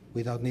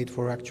 without need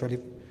for actually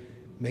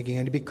making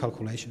any big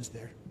calculations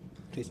there.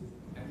 Please.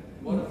 And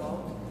what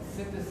about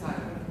set design,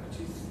 which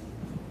is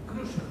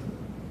crucial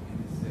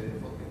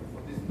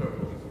for this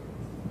purpose?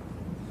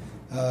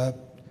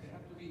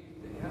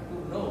 They have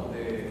to know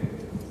the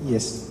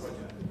yes.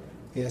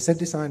 Yeah, set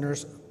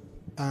designers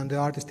and the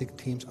artistic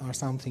teams are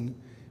something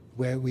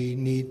where we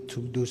need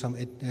to do some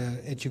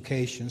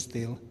education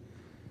still.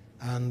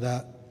 And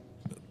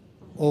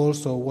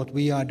also what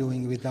we are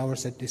doing with our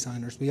set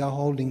designers, we are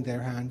holding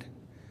their hand.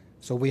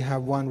 So we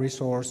have one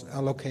resource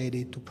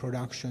allocated to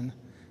production,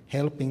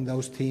 helping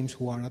those teams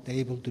who are not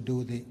able to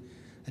do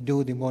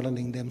the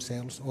modeling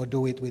themselves or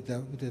do it with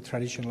the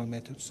traditional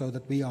methods, so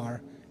that we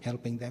are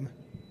helping them.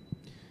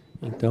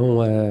 Então,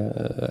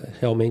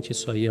 realmente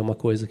isso aí é uma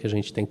coisa que a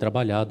gente tem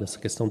trabalhado, essa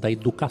questão da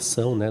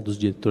educação, né, dos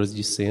diretores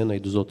de cena e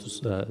dos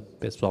outros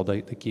pessoal da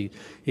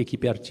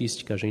equipe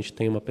artística. A gente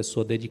tem uma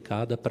pessoa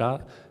dedicada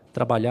para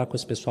trabalhar com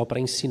esse pessoal, para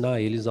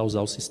ensinar eles a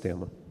usar o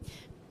sistema.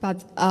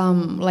 But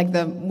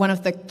one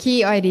of the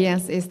key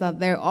ideas is that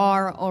there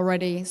are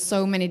already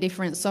so many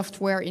different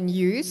software in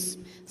use.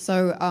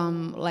 So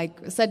like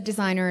set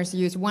designers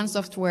use one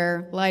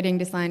software, lighting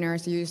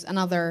designers use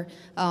another,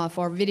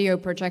 for video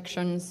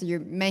projections you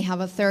may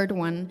have a third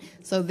one.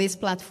 So this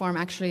platform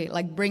actually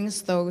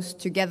brings those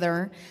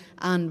together.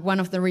 And one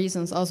of the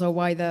reasons also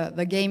why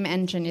the game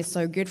engine is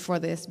so good for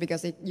this,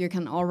 because you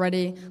can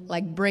already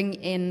bring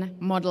in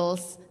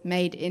models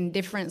made in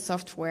different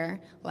software.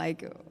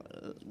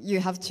 You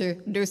have to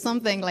do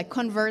something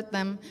convert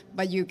them,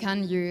 but you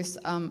can use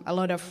a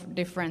lot of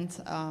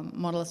different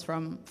models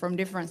from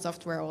different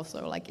software also,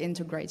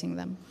 integrating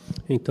them.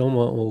 Então,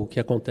 o que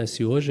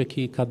acontece hoje é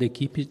que cada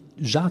equipe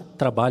já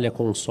trabalha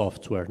com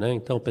software, né?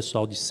 Então, o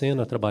pessoal de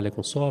cena trabalha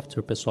com software,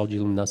 o pessoal de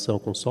iluminação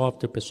com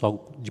software, o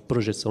pessoal de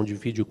projeção de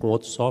vídeo com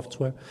outro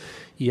software.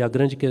 E a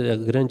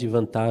grande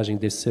vantagem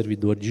desse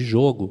servidor de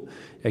jogo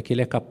é que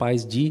ele é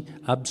capaz de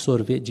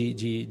absorver,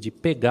 de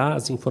pegar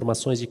as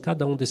informações de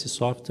cada um desses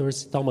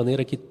softwares de tal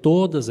maneira que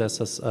todas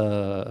essas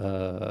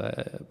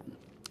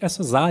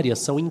essas áreas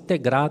são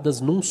integradas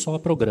num só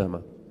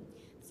programa.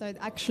 So it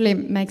actually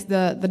makes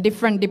the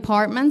different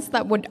departments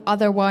that would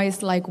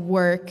otherwise like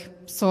work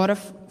sort of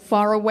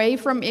far away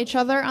from each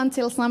other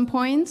until some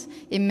point.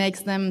 It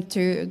makes them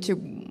to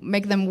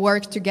make them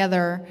work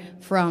together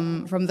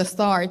from the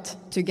start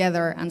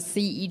together and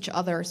see each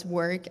other's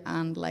work,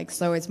 and like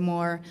so it's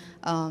more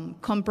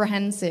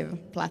comprehensive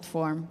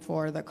platform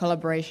for the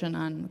collaboration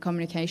and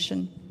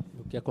communication.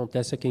 O que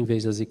acontece é que, em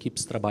vez das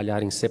equipes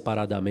trabalharem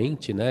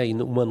separadamente, né, e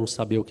uma não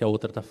saber o que a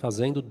outra está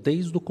fazendo,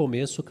 desde o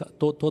começo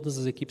todas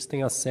as equipes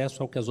têm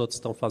acesso ao que as outras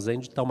estão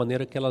fazendo, de tal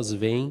maneira que elas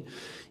veem,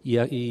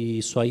 e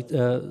isso aí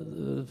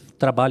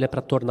trabalha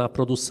para tornar a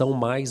produção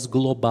mais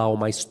global,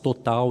 mais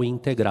total e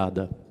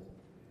integrada.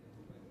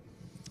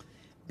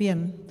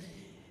 Bien.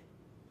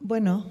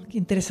 Bueno,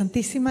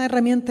 interesantísima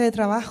herramienta de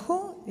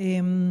trabajo.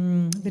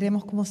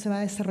 Veremos cómo se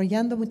va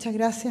desarrollando. Muchas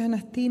gracias,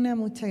 Annastina.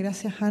 Muchas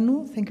gracias,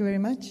 Hanu. Thank you very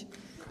much.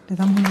 Les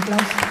damos un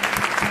aplauso.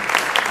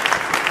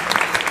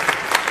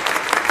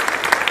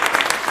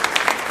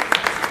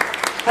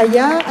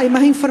 Allá hay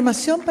más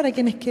información para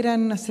quienes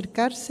quieran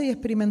acercarse y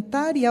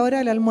experimentar. Y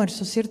ahora el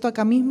almuerzo, ¿cierto?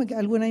 Acá mismo,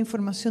 ¿alguna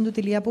información de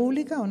utilidad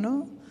pública o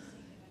no?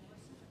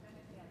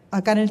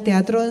 Acá en el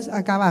teatro,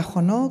 acá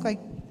abajo, ¿no?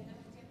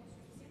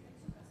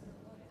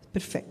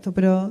 Perfecto,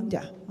 pero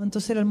ya.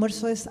 Entonces el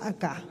almuerzo es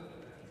acá.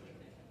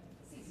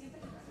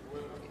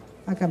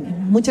 Acá mismo.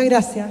 Muchas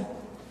gracias.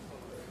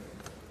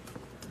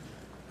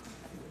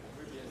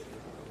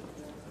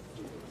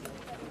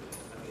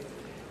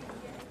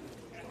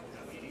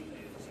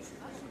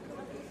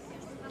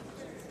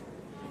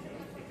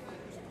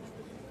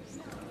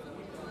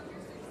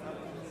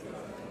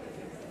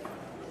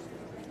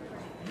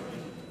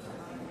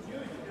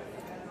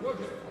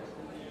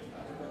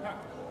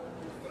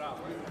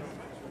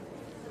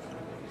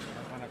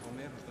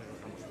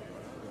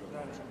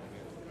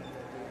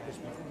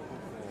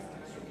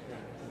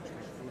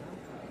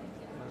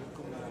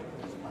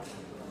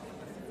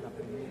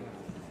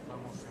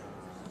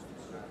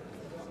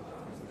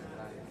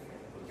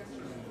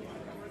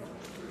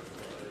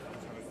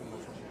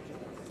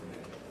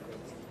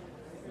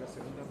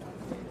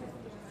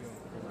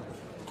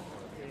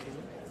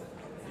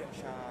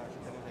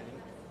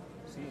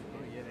 Sí, ¿no?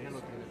 Y era lo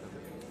que